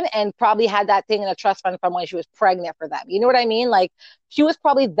children and probably had that thing in a trust fund from when she was pregnant for them. You know what I mean? Like she was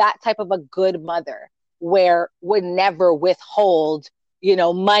probably that type of a good mother where would never withhold,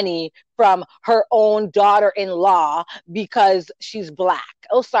 money from her own daughter-in-law because she's Black.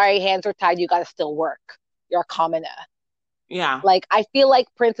 Oh, sorry, hands are tied. You got to still work. You're a commoner. Yeah. Like, I feel like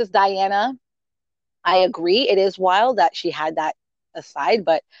Princess Diana, I agree. It is wild that she had that aside,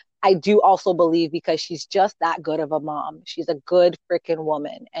 but I do also believe because she's just that good of a mom. She's a good freaking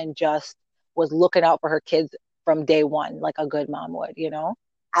woman and just was looking out for her kids from day one, like a good mom would,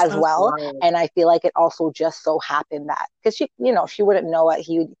 as well. Wild. And I feel like it also just so happened that because she wouldn't know what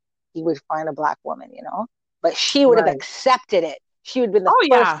he would find a Black woman, but she would have accepted it. She would have been the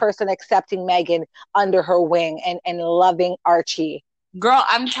first person accepting Meghan under her wing and loving Archie. Girl,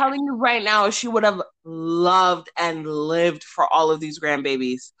 I'm telling you right now, she would have loved and lived for all of these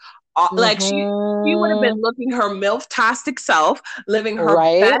grandbabiys. Like she would have been looking her milf-tastic self, living her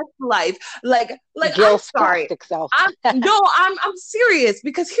best life. Like I'm sorry. I'm serious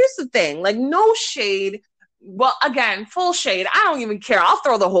because here's the thing. Like no shade. Well, again, full shade. I don't even care. I'll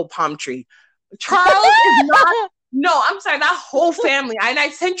throw the whole palm tree. Charles is not. No, I'm sorry. That whole family. And I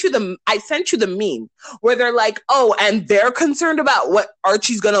sent you the meme where they're like, oh, and they're concerned about what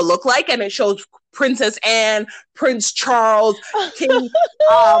Archie's gonna look like, and it shows Princess Anne, Prince Charles, King,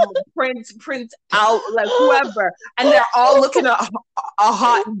 Prince out, like whoever, and they're all looking at a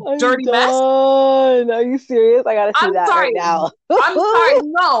hot, dirty mess. Are you serious? I gotta see that right now. I'm sorry.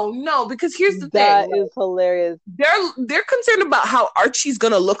 No, because here's the thing. That is hilarious. They're concerned about how Archie's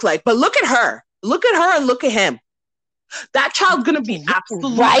gonna look like, but look at her. Look at her and look at him. That child's gonna be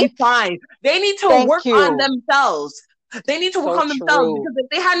absolutely fine. They need to work on themselves. They need to work on themselves because if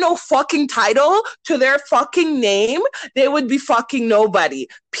they had no fucking title to their fucking name, they would be fucking nobody.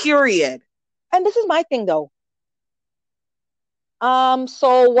 Period. And this is my thing though.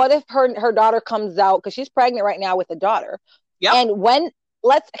 So what if her daughter comes out because she's pregnant right now with a daughter? Yep. And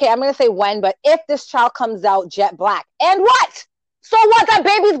I'm gonna say when, but if this child comes out jet black, and what? So what? That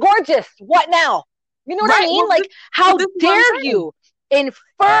baby's gorgeous. What now? You know what I mean? Like, how dare you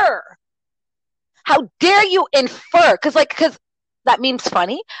infer? How dare you infer? Because that meme's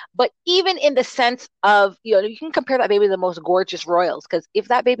funny, but even in the sense of, you can compare that baby to the most gorgeous royals. Because if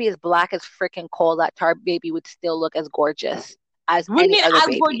that baby is black as freaking coal, that tar baby would still look as gorgeous as any other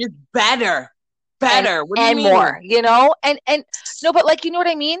baby. Gorgeous, better. And more, and no, but like, you know what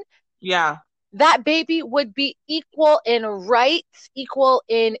I mean? Yeah. That baby would be equal in rights, equal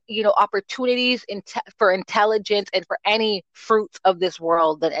in, opportunities for intelligence and for any fruits of this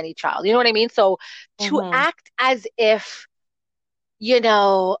world than any child. You know what I mean? So to act as if,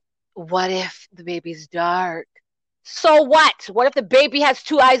 what if the baby's dark? So what? What if the baby has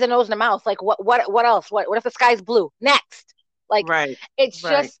 2 eyes, a nose, and a mouth? Like what else? What if the sky's blue? Next. Like, it's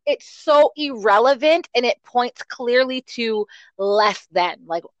just, it's so irrelevant and it points clearly to less than.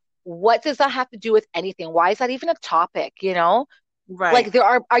 Like, what does that have to do with anything? Why is that even a topic, Like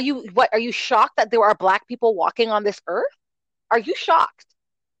are you shocked that there are Black people walking on this earth? Are you shocked?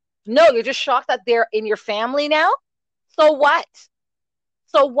 No, you're just shocked that they're in your family now? So what?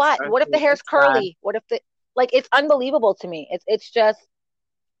 What if the hair's curly? What if it's unbelievable to me. It's just,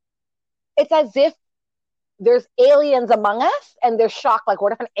 it's as if there's aliens among us, and they're shocked. Like,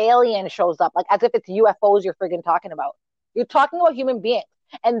 what if an alien shows up? Like, as if it's UFOs you're friggin' talking about. You're talking about human beings.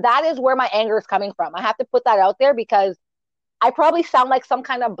 And that is where my anger is coming from. I have to put that out there because I probably sound like some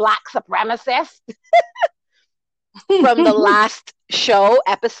kind of black supremacist from the last show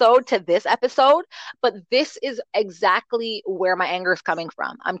episode to this episode, but this is exactly where my anger is coming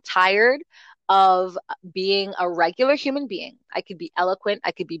from. I'm tired of being a regular human being. I could be eloquent,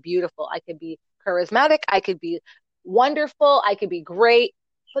 I could be beautiful, I could be charismatic, I could be wonderful, I could be great.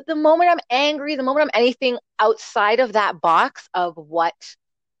 But the moment I'm angry, the moment I'm anything outside of that box of what,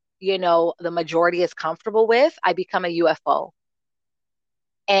 the majority is comfortable with, I become a UFO.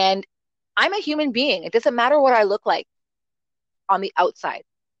 And I'm a human being. It doesn't matter what I look like on the outside.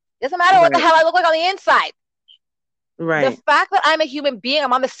 It doesn't matter what the hell I look like on the inside. Right. The fact that I'm a human being,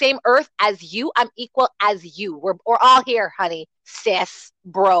 I'm on the same earth as you, I'm equal as you. We're all here, honey, sis,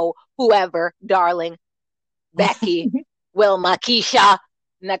 bro, whoever, darling, Becky, Wilma, Keisha,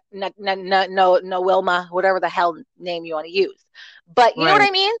 no, Wilma, whatever the hell name you want to use. But you know what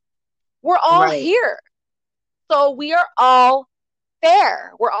I mean? We're all here. So we are all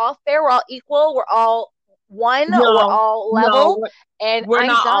fair. We're all fair. We're all equal. We're all one. We're all level. And we're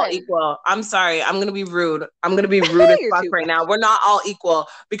not all equal. I'm sorry. I'm going to be rude. I'm going to be rude as fuck right now. We're not all equal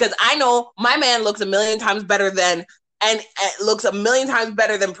because I know my man looks a million times better than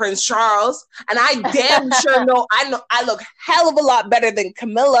Prince Charles. And I damn sure know I look hell of a lot better than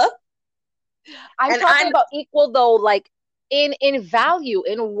Camilla. I'm talking about equal though, like in value,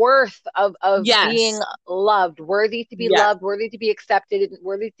 in worth of being loved, worthy to be loved, worthy to be accepted,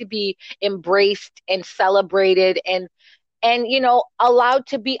 worthy to be embraced and celebrated and allowed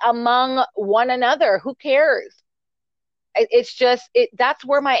to be among one another. Who cares? It's just that's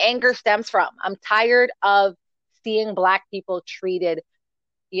where my anger stems from. I'm tired of seeing Black people treated,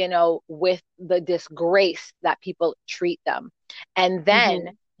 with the disgrace that people treat them. And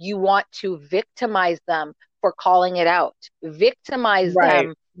then you want to victimize them for calling it out, victimize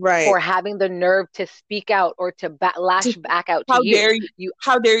them for having the nerve to speak out or to lash back out to you.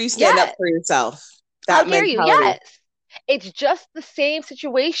 How dare you stand up for yourself? How dare you? Yes. It's just the same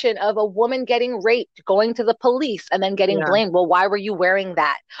situation of a woman getting raped, going to the police, and then getting blamed. Well, why were you wearing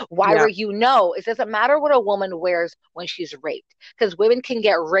that? Why were you? No, it doesn't matter what a woman wears when she's raped, because women can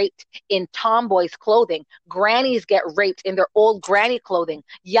get raped in tomboys' clothing. Grannies get raped in their old granny clothing.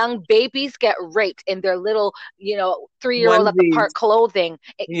 Young babies get raped in their little, 3-year-old at the park clothing.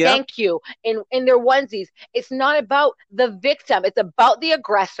 Thank you. In their onesies. It's not about the victim. It's about the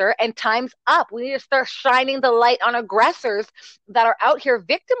aggressor, and time's up. We need to start shining the light on aggressors that are out here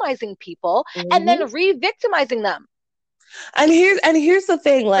victimizing people and then re-victimizing them. And here's the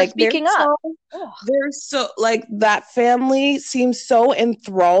thing, like speaking up, they're so like that family seems so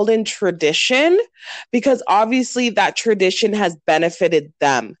enthralled in tradition because obviously that tradition has benefited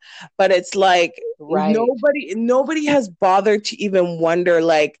them, but it's like nobody has bothered to even wonder,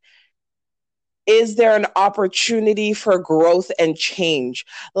 like, is there an opportunity for growth and change?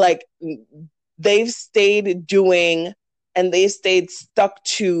 Like, they've stayed doing and they stayed stuck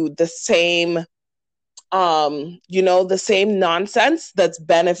to the same the same nonsense that's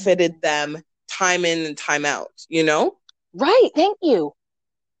benefited them time in and time out, Right. Thank you.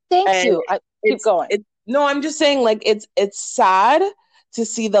 Keep going. No, I'm just saying, like, it's sad to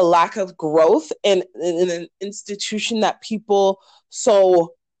see the lack of growth in an institution that people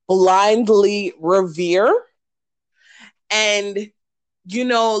so blindly revere. And,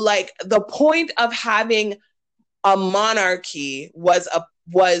 like, the point of having a monarchy was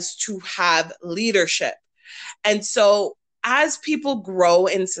to have leadership. And so as people grow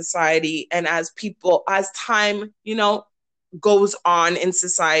in society and as time, goes on in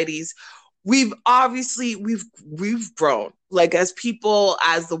societies, we've grown. Like, as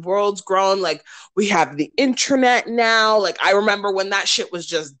the world's grown, like, we have the internet now. Like, I remember when that shit was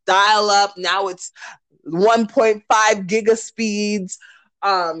just dial up. Now it's 1.5 giga speeds.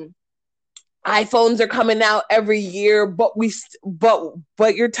 iPhones are coming out every year, but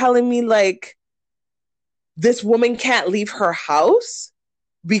you're telling me, like, this woman can't leave her house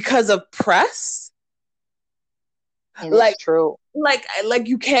because of press? Like, true. Like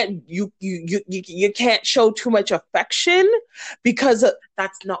you can't show too much affection because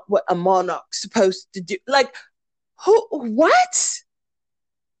that's not what a monarch's supposed to do. Like, what?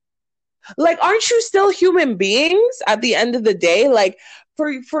 Like, aren't you still human beings at the end of the day? Like,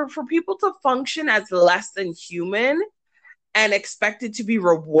 for people to function as less than human and expected to be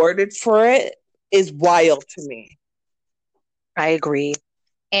rewarded for it is wild to me. I agree.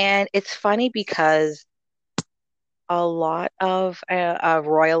 And it's funny because a lot of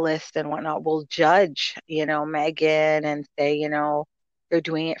royalists and whatnot will judge, Meghan and say, they're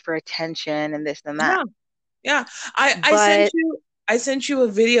doing it for attention and this and that. Yeah. Yeah. I sent But you a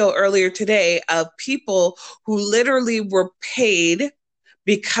video earlier today of people who literally were paid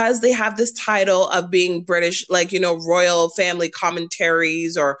because they have this title of being British, like, royal family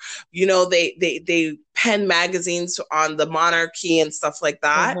commentaries, or, they pen magazines on the monarchy and stuff like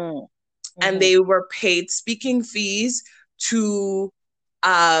that. mhm, And mhm, they were paid speaking fees to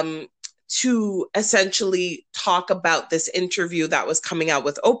um to essentially talk about this interview that was coming out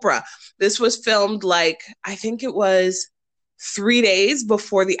with Oprah. This was filmed, like, I think it was 3 days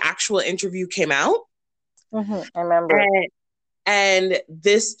before the actual interview came out. I remember. And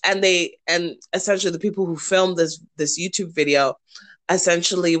essentially the people who filmed this YouTube video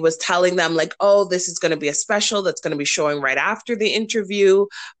essentially was telling them, like, oh, this is going to be a special that's going to be showing right after the interview,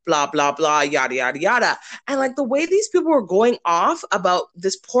 blah blah blah, yada yada yada. And like the way these people were going off about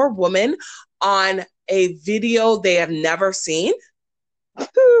this poor woman on a video they have never seen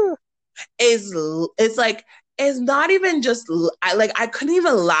is like, it's not even just, I couldn't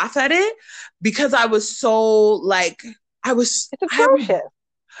even laugh at it because I was so like, It's atrocious.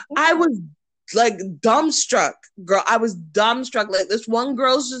 I was like dumbstruck, girl. I was dumbstruck. Like, this one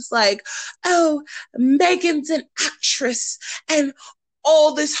girl's just like, oh, Meghan's an actress, and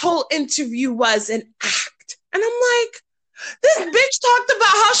all this whole interview was an act. And I'm like, this bitch talked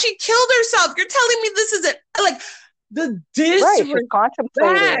about how she killed herself. You're telling me this isn't, like, the Right, she's disrespect,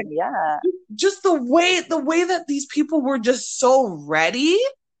 contemplating. Yeah. just the way that these people were just so ready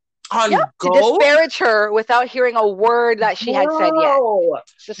on Yeah, to go, disparage her without hearing a word that she had said yet. bro,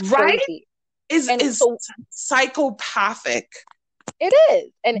 It's just right? crazy. Is And so psychopathic. it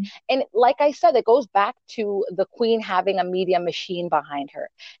is. And like I said, it goes back to the Queen having a media machine behind her.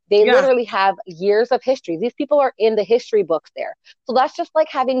 They Yeah. literally have years of history. These people are in the history books there. So that's just like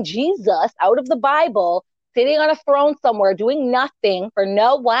having Jesus out of the Bible, sitting on a throne somewhere, doing nothing for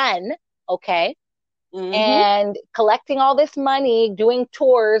no one, okay? And collecting all this money, doing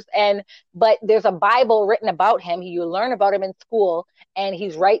tours, but there's a Bible written about him. You learn about him in school, and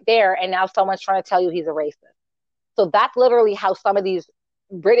he's right there, and now someone's trying to tell you he's a racist. So that's literally how some of these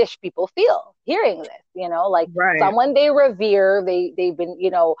British people feel hearing this, like Right. someone they revere, they've been,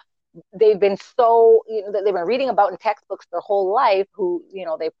 they've been reading about in textbooks their whole life, who,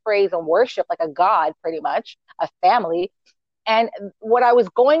 they praise and worship like a god, pretty much, a family. And what I was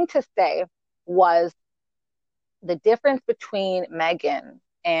going to say was the difference between Meghan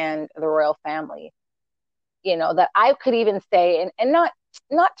and the royal family, that I could even say, and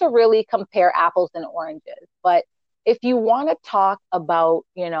not to really compare apples and oranges, but if you want to talk about,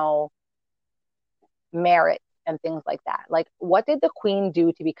 merit and things like that, like, what did the Queen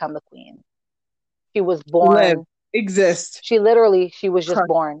do to become the Queen? She was born, exist. she was just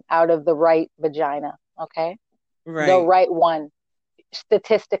born out of the right vagina, okay? Right. The right one.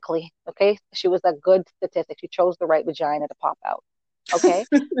 Statistically, okay? She was a good statistic. She chose the right vagina to pop out. Okay.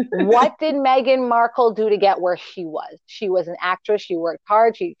 What did Meghan Markle do to get where she was? She was an actress. She worked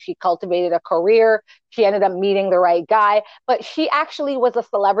hard. She cultivated a career. She ended up meeting the right guy, but she actually was a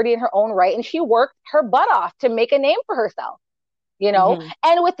celebrity in her own right, and she worked her butt off to make a name for herself,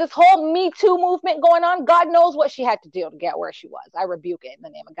 And with this whole Me Too movement going on, God knows what she had to do to get where she was. I rebuke it in the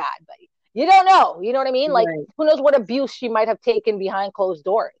name of God, but you don't know. You know what I mean? Like, who knows what abuse she might have taken behind closed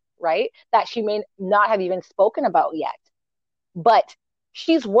doors, right? That she may not have even spoken about yet. But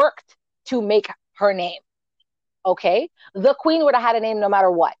she's worked to make her name, okay? The Queen would have had a name no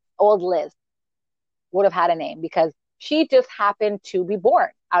matter what. Old Liz would have had a name because she just happened to be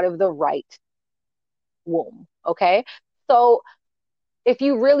born out of the right womb, okay? So if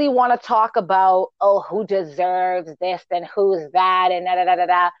you really want to talk about, who deserves this and who's that and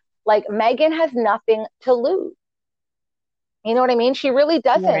da-da-da-da-da, like, Meghan has nothing to lose. You know what I mean? She really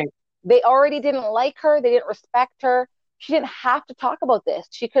doesn't. Right. They already didn't like her. They didn't respect her. She didn't have to talk about this.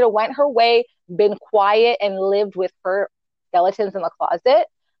 She could have went her way, been quiet, and lived with her skeletons in the closet.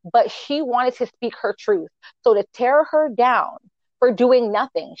 But she wanted to speak her truth. So to tear her down for doing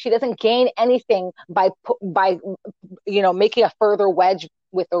nothing, she doesn't gain anything by making a further wedge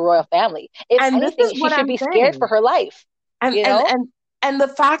with the royal family. If anything, she should be scared for her life. And the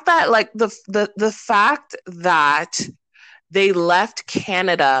fact that, like, the fact that they left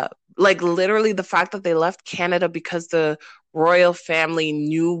Canada, like, literally the fact that they left Canada because the royal family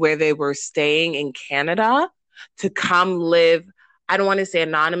knew where they were staying in Canada to come live, I don't want to say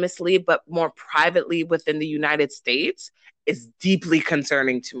anonymously, but more privately within the United States, is deeply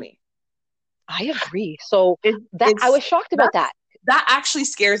concerning to me. I agree. So I was shocked about that. That actually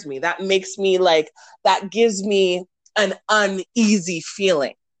scares me. That makes me, like, that gives me an uneasy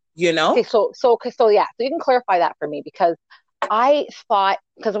feeling, you know? Okay, so yeah, so you can clarify that for me because I thought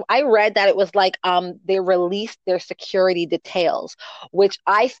because I read that it was like they released their security details, which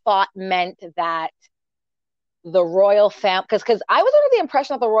I thought meant that the royal family because I was under the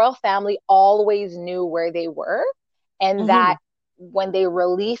impression that the royal family always knew where they were and Mm-hmm. that when they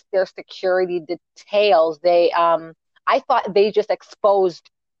released their security details, they I thought they just exposed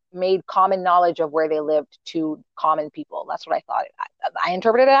made common knowledge of where they lived to common people. That's what I thought I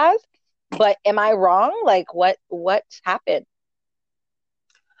interpreted it as. But am I wrong? Like what happened?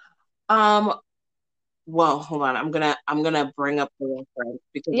 Um, well, hold on. I'm gonna bring up the reference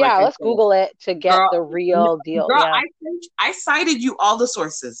because, like Yeah, I let's said, Google it to get girl, the no, real deal. girl, Yeah. I cited you all the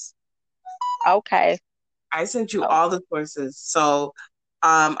sources. Okay. I sent you Oh, all the sources. So,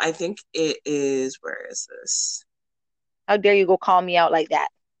 I think it is. Where is this? how dare you go call me out like that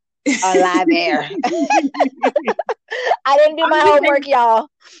on live air? I didn't do I'm my just homework, y'all.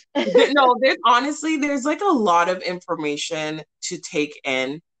 no, there's like a lot of information to take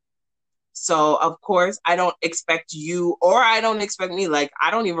in. So of course I don't expect you or I don't expect me. Like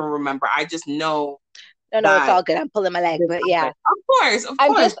I don't even remember. I just know No, no, it's that all good. I'm pulling my leg, this but yeah. happened. Of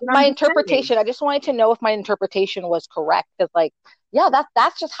I'm course. just But my I'm just saying. interpretation. I just wanted to know if my interpretation was correct because, like, yeah,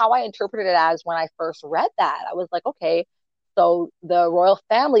 that's just how I interpreted it as when I first read that. I was like, okay, so the royal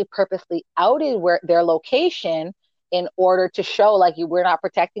family purposely outed where their location in order to show like you we're not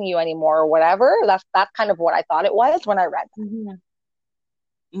protecting you anymore or whatever. That's kind of what I thought it was when I read that. Mhm.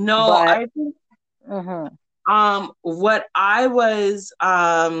 No, But I think mhm, what I was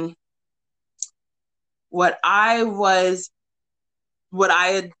what I was what I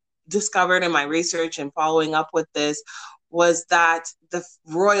had discovered in my research and following up with this was that the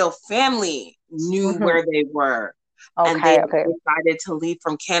royal family knew mhm. where they were and they Okay, okay, decided to leave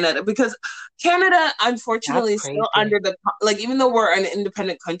from Canada because Canada, that's unfortunately, is still crazy. under the, like, even though we're an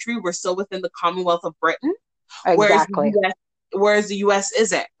independent country, we're still within the Commonwealth of Britain, whereas the Exactly. US, whereas the US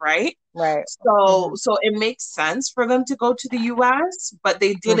isn't, right? Right. So, Hmm. so it makes sense for them to go to the US, but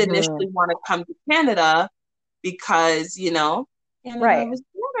they did Hmm. initially want to come to Canada because, Canada Right. was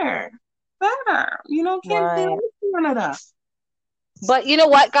better. Canada, they Right. like Canada. But you know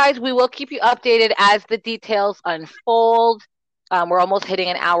what, guys? We will keep you updated as the details unfold. We're almost hitting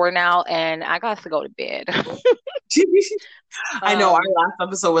an hour now, and I got to go to bed. I know our um, last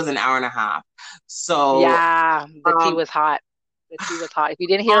episode was an hour and a half. So, yeah, the tea um, was hot. The tea was hot. If you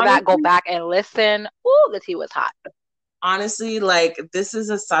didn't hear that, go honestly, back and listen. Ooh, the tea was hot. like this is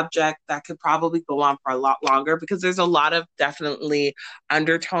a subject that could probably go on for a lot longer because there's a lot of definitely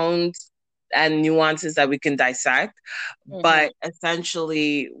undertones and nuances that we can dissect. Hmm. But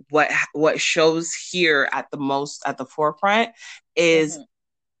essentially, what shows here at the forefront is Hmm.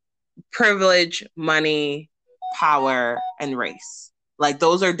 privilege, money, power, and race. Like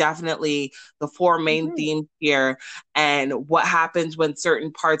those are definitely the four main Hmm. themes here, and what happens when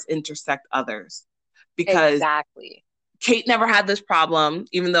certain parts intersect others. Because Exactly. Kate never had this problem,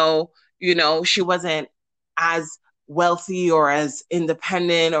 even though, she wasn't as wealthy or as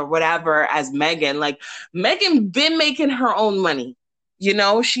independent or whatever as Megan. Like Megan been making her own money.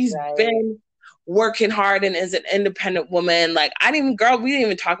 She's Right. been working hard and is an independent woman. Like we didn't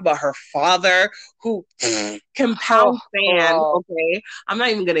even talk about her father who can Oh, pound sand. girl. Okay. I'm not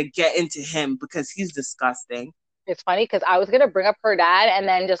even gonna get into him because he's disgusting. It's funny because I was gonna bring up her dad and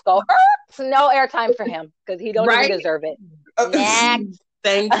then just go, no airtime for him because he don't even Right? deserve it. Next.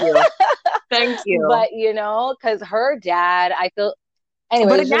 Thank you. Thank you. But because her dad, I feel.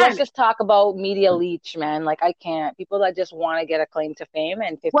 But Anyways, let's again, just talk about media leech, man. Like I can't. People that just want to get a claim to fame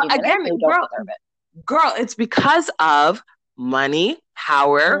in well, 15 minutes again, who don't deserve girl, it's because of money,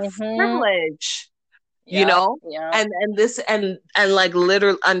 it. power, Mm-hmm. privilege, you Yep. know? Yep. And this and like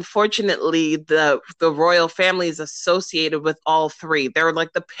literally unfortunately the royal family is associated with all three. They're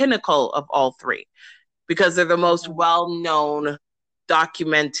like the pinnacle of all three because they're the most Mm-hmm. well-known,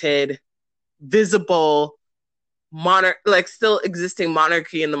 documented, visible monarch like still existing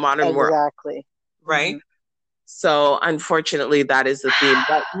monarchy in the modern world, Exactly. right? Mm-hmm. So unfortunately, that is the theme.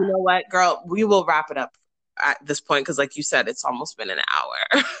 But you know what, girl, we will wrap it up at this point because, like you said, it's almost been an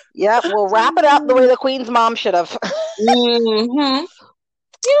hour. Yep. We'll wrap it up the way the Queen's mom should have. hmm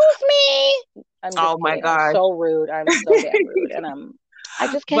Excuse me. I'm Oh just my kidding. I'm gosh! so rude. I'm so damn rude, and I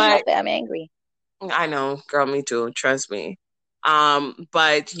just can't But help it. I'm angry. I know, girl, me too. Trust me.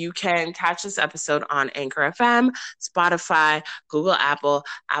 But you can catch this episode on Anchor FM, Spotify, Google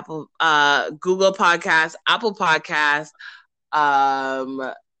Podcast, Apple Podcast,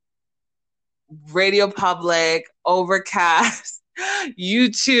 um, Radio Public, Overcast,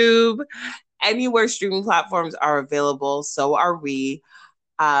 YouTube, anywhere streaming platforms are available, so are we.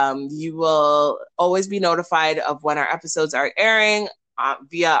 You will always be notified of when our episodes are airing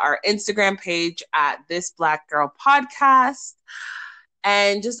via our Instagram page at This Black Girl Podcast.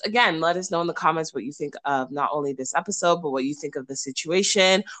 And just again, let us know in the comments what you think of not only this episode, but what you think of the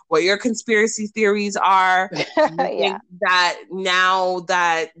situation, what your conspiracy theories are. You think that now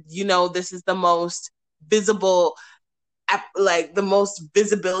that, you know, this is the most visible, like the most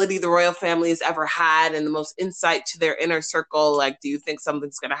visibility the royal family has ever had and the most insight to their inner circle, like, do you think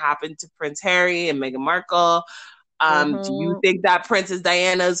something's going to happen to Prince Harry and Meghan Markle? Do you think that Princess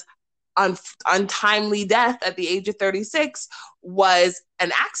Diana's untimely death at the age of 36 was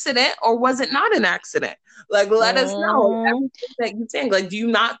an accident, or was it not an accident? Like, let us know everything that you think. Like, do you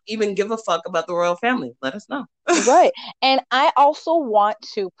not even give a fuck about the royal family? Let us know. Right. And I also want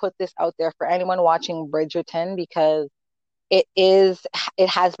to put this out there for anyone watching Bridgerton, because it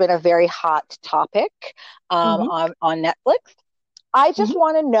has been a very hot topic on Netflix. I just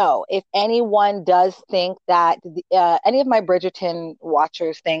want to know if anyone does think that any of my Bridgerton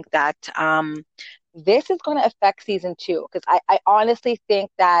watchers think that this is going to affect season 2, because I honestly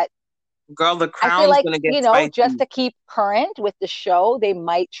think that, girl, the crown's like, going to get spicy. Just to keep current with the show, they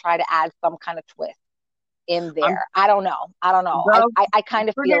might try to add some kind of twist in there. I don't know. Girl, I kind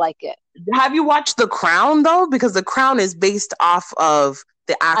of feel like it. Have you watched The Crown though? Because The Crown is based off of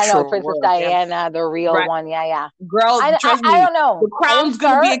the actual. I know Princess Diana, the real one. Yeah. Girl, trust me. I don't know. The Crown's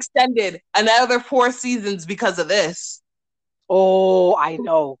going to be extended another 4 seasons because of this. Oh, I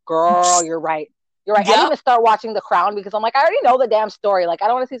know, girl. You're right. Yep. I didn't even start watching The Crown because I'm like, I already know the damn story. Like, I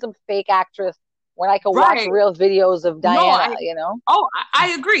don't want to see some fake actress when I can watch real videos of Diana. You know? Oh, I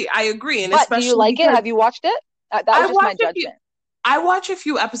agree. And but do you like it? Have you watched it? That was just my judgment. I watch a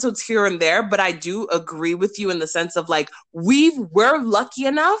few episodes here and there, but I do agree with you in the sense of like we're lucky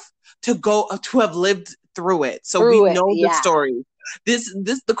enough to have lived through it, so we know the story.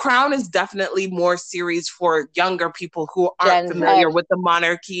 The Crown is definitely more series for younger people who aren't familiar with the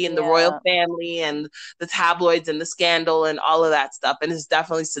monarchy and the royal family and the tabloids and the scandal and all of that stuff, and it's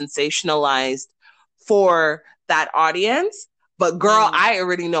definitely sensationalized for that audience. But girl, I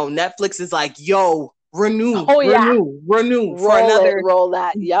already know Netflix is like, yo, renew roll for another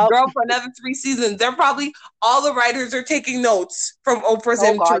that. Yep. Girl, for another 3 seasons. They're probably, all the writers are taking notes from Oprah's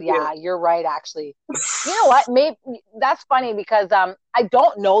interview. God, yeah, you're right. Actually, you know what? Maybe that's funny because I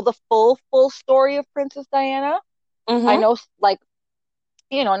don't know the full story of Princess Diana. I know, like,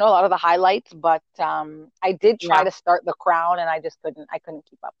 I know a lot of the highlights, but I did try to start The Crown, and I just couldn't. I couldn't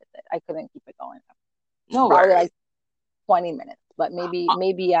keep up with it. I couldn't keep it going. No, probably like 20 minutes, but maybe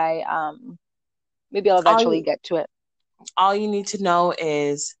I'll eventually get to it. All you need to know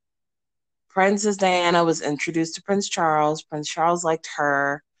is Princess Diana was introduced to Prince Charles. Prince Charles liked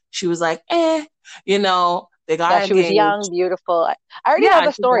her. She was like, they got engaged. She was young, beautiful. I already know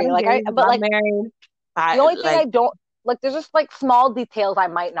the story. Married. The only thing I don't like, there's just like small details I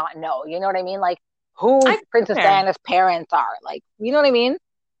might not know. You know what I mean? Like who Princess Diana's parents are. Like, you know what I mean?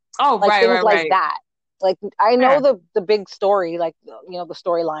 Oh, like, things like that. Like, I know the big story, like, the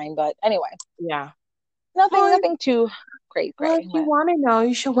storyline, but anyway. Yeah. Nothing too great. Well, if you want to know,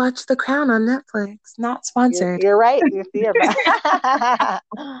 you should watch The Crown on Netflix. Not sponsored. You're right. You see it.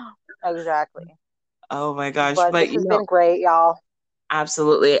 Exactly. Oh my gosh. But this has been great, y'all.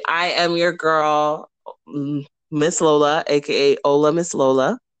 Absolutely. I am your girl, Miss Lola, aka Ola Miss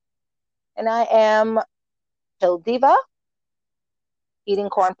Lola. And I am Pill Diva, eating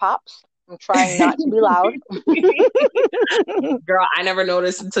corn pops. I'm trying not to be loud. Girl, I never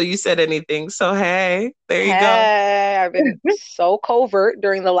noticed until you said anything. So, hey, there you go. I've been so covert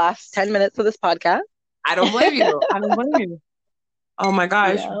during the last 10 minutes of this podcast. I don't blame you. Oh my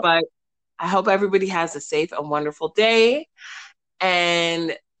gosh. Yeah. But I hope everybody has a safe and wonderful day.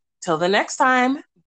 And till the next time.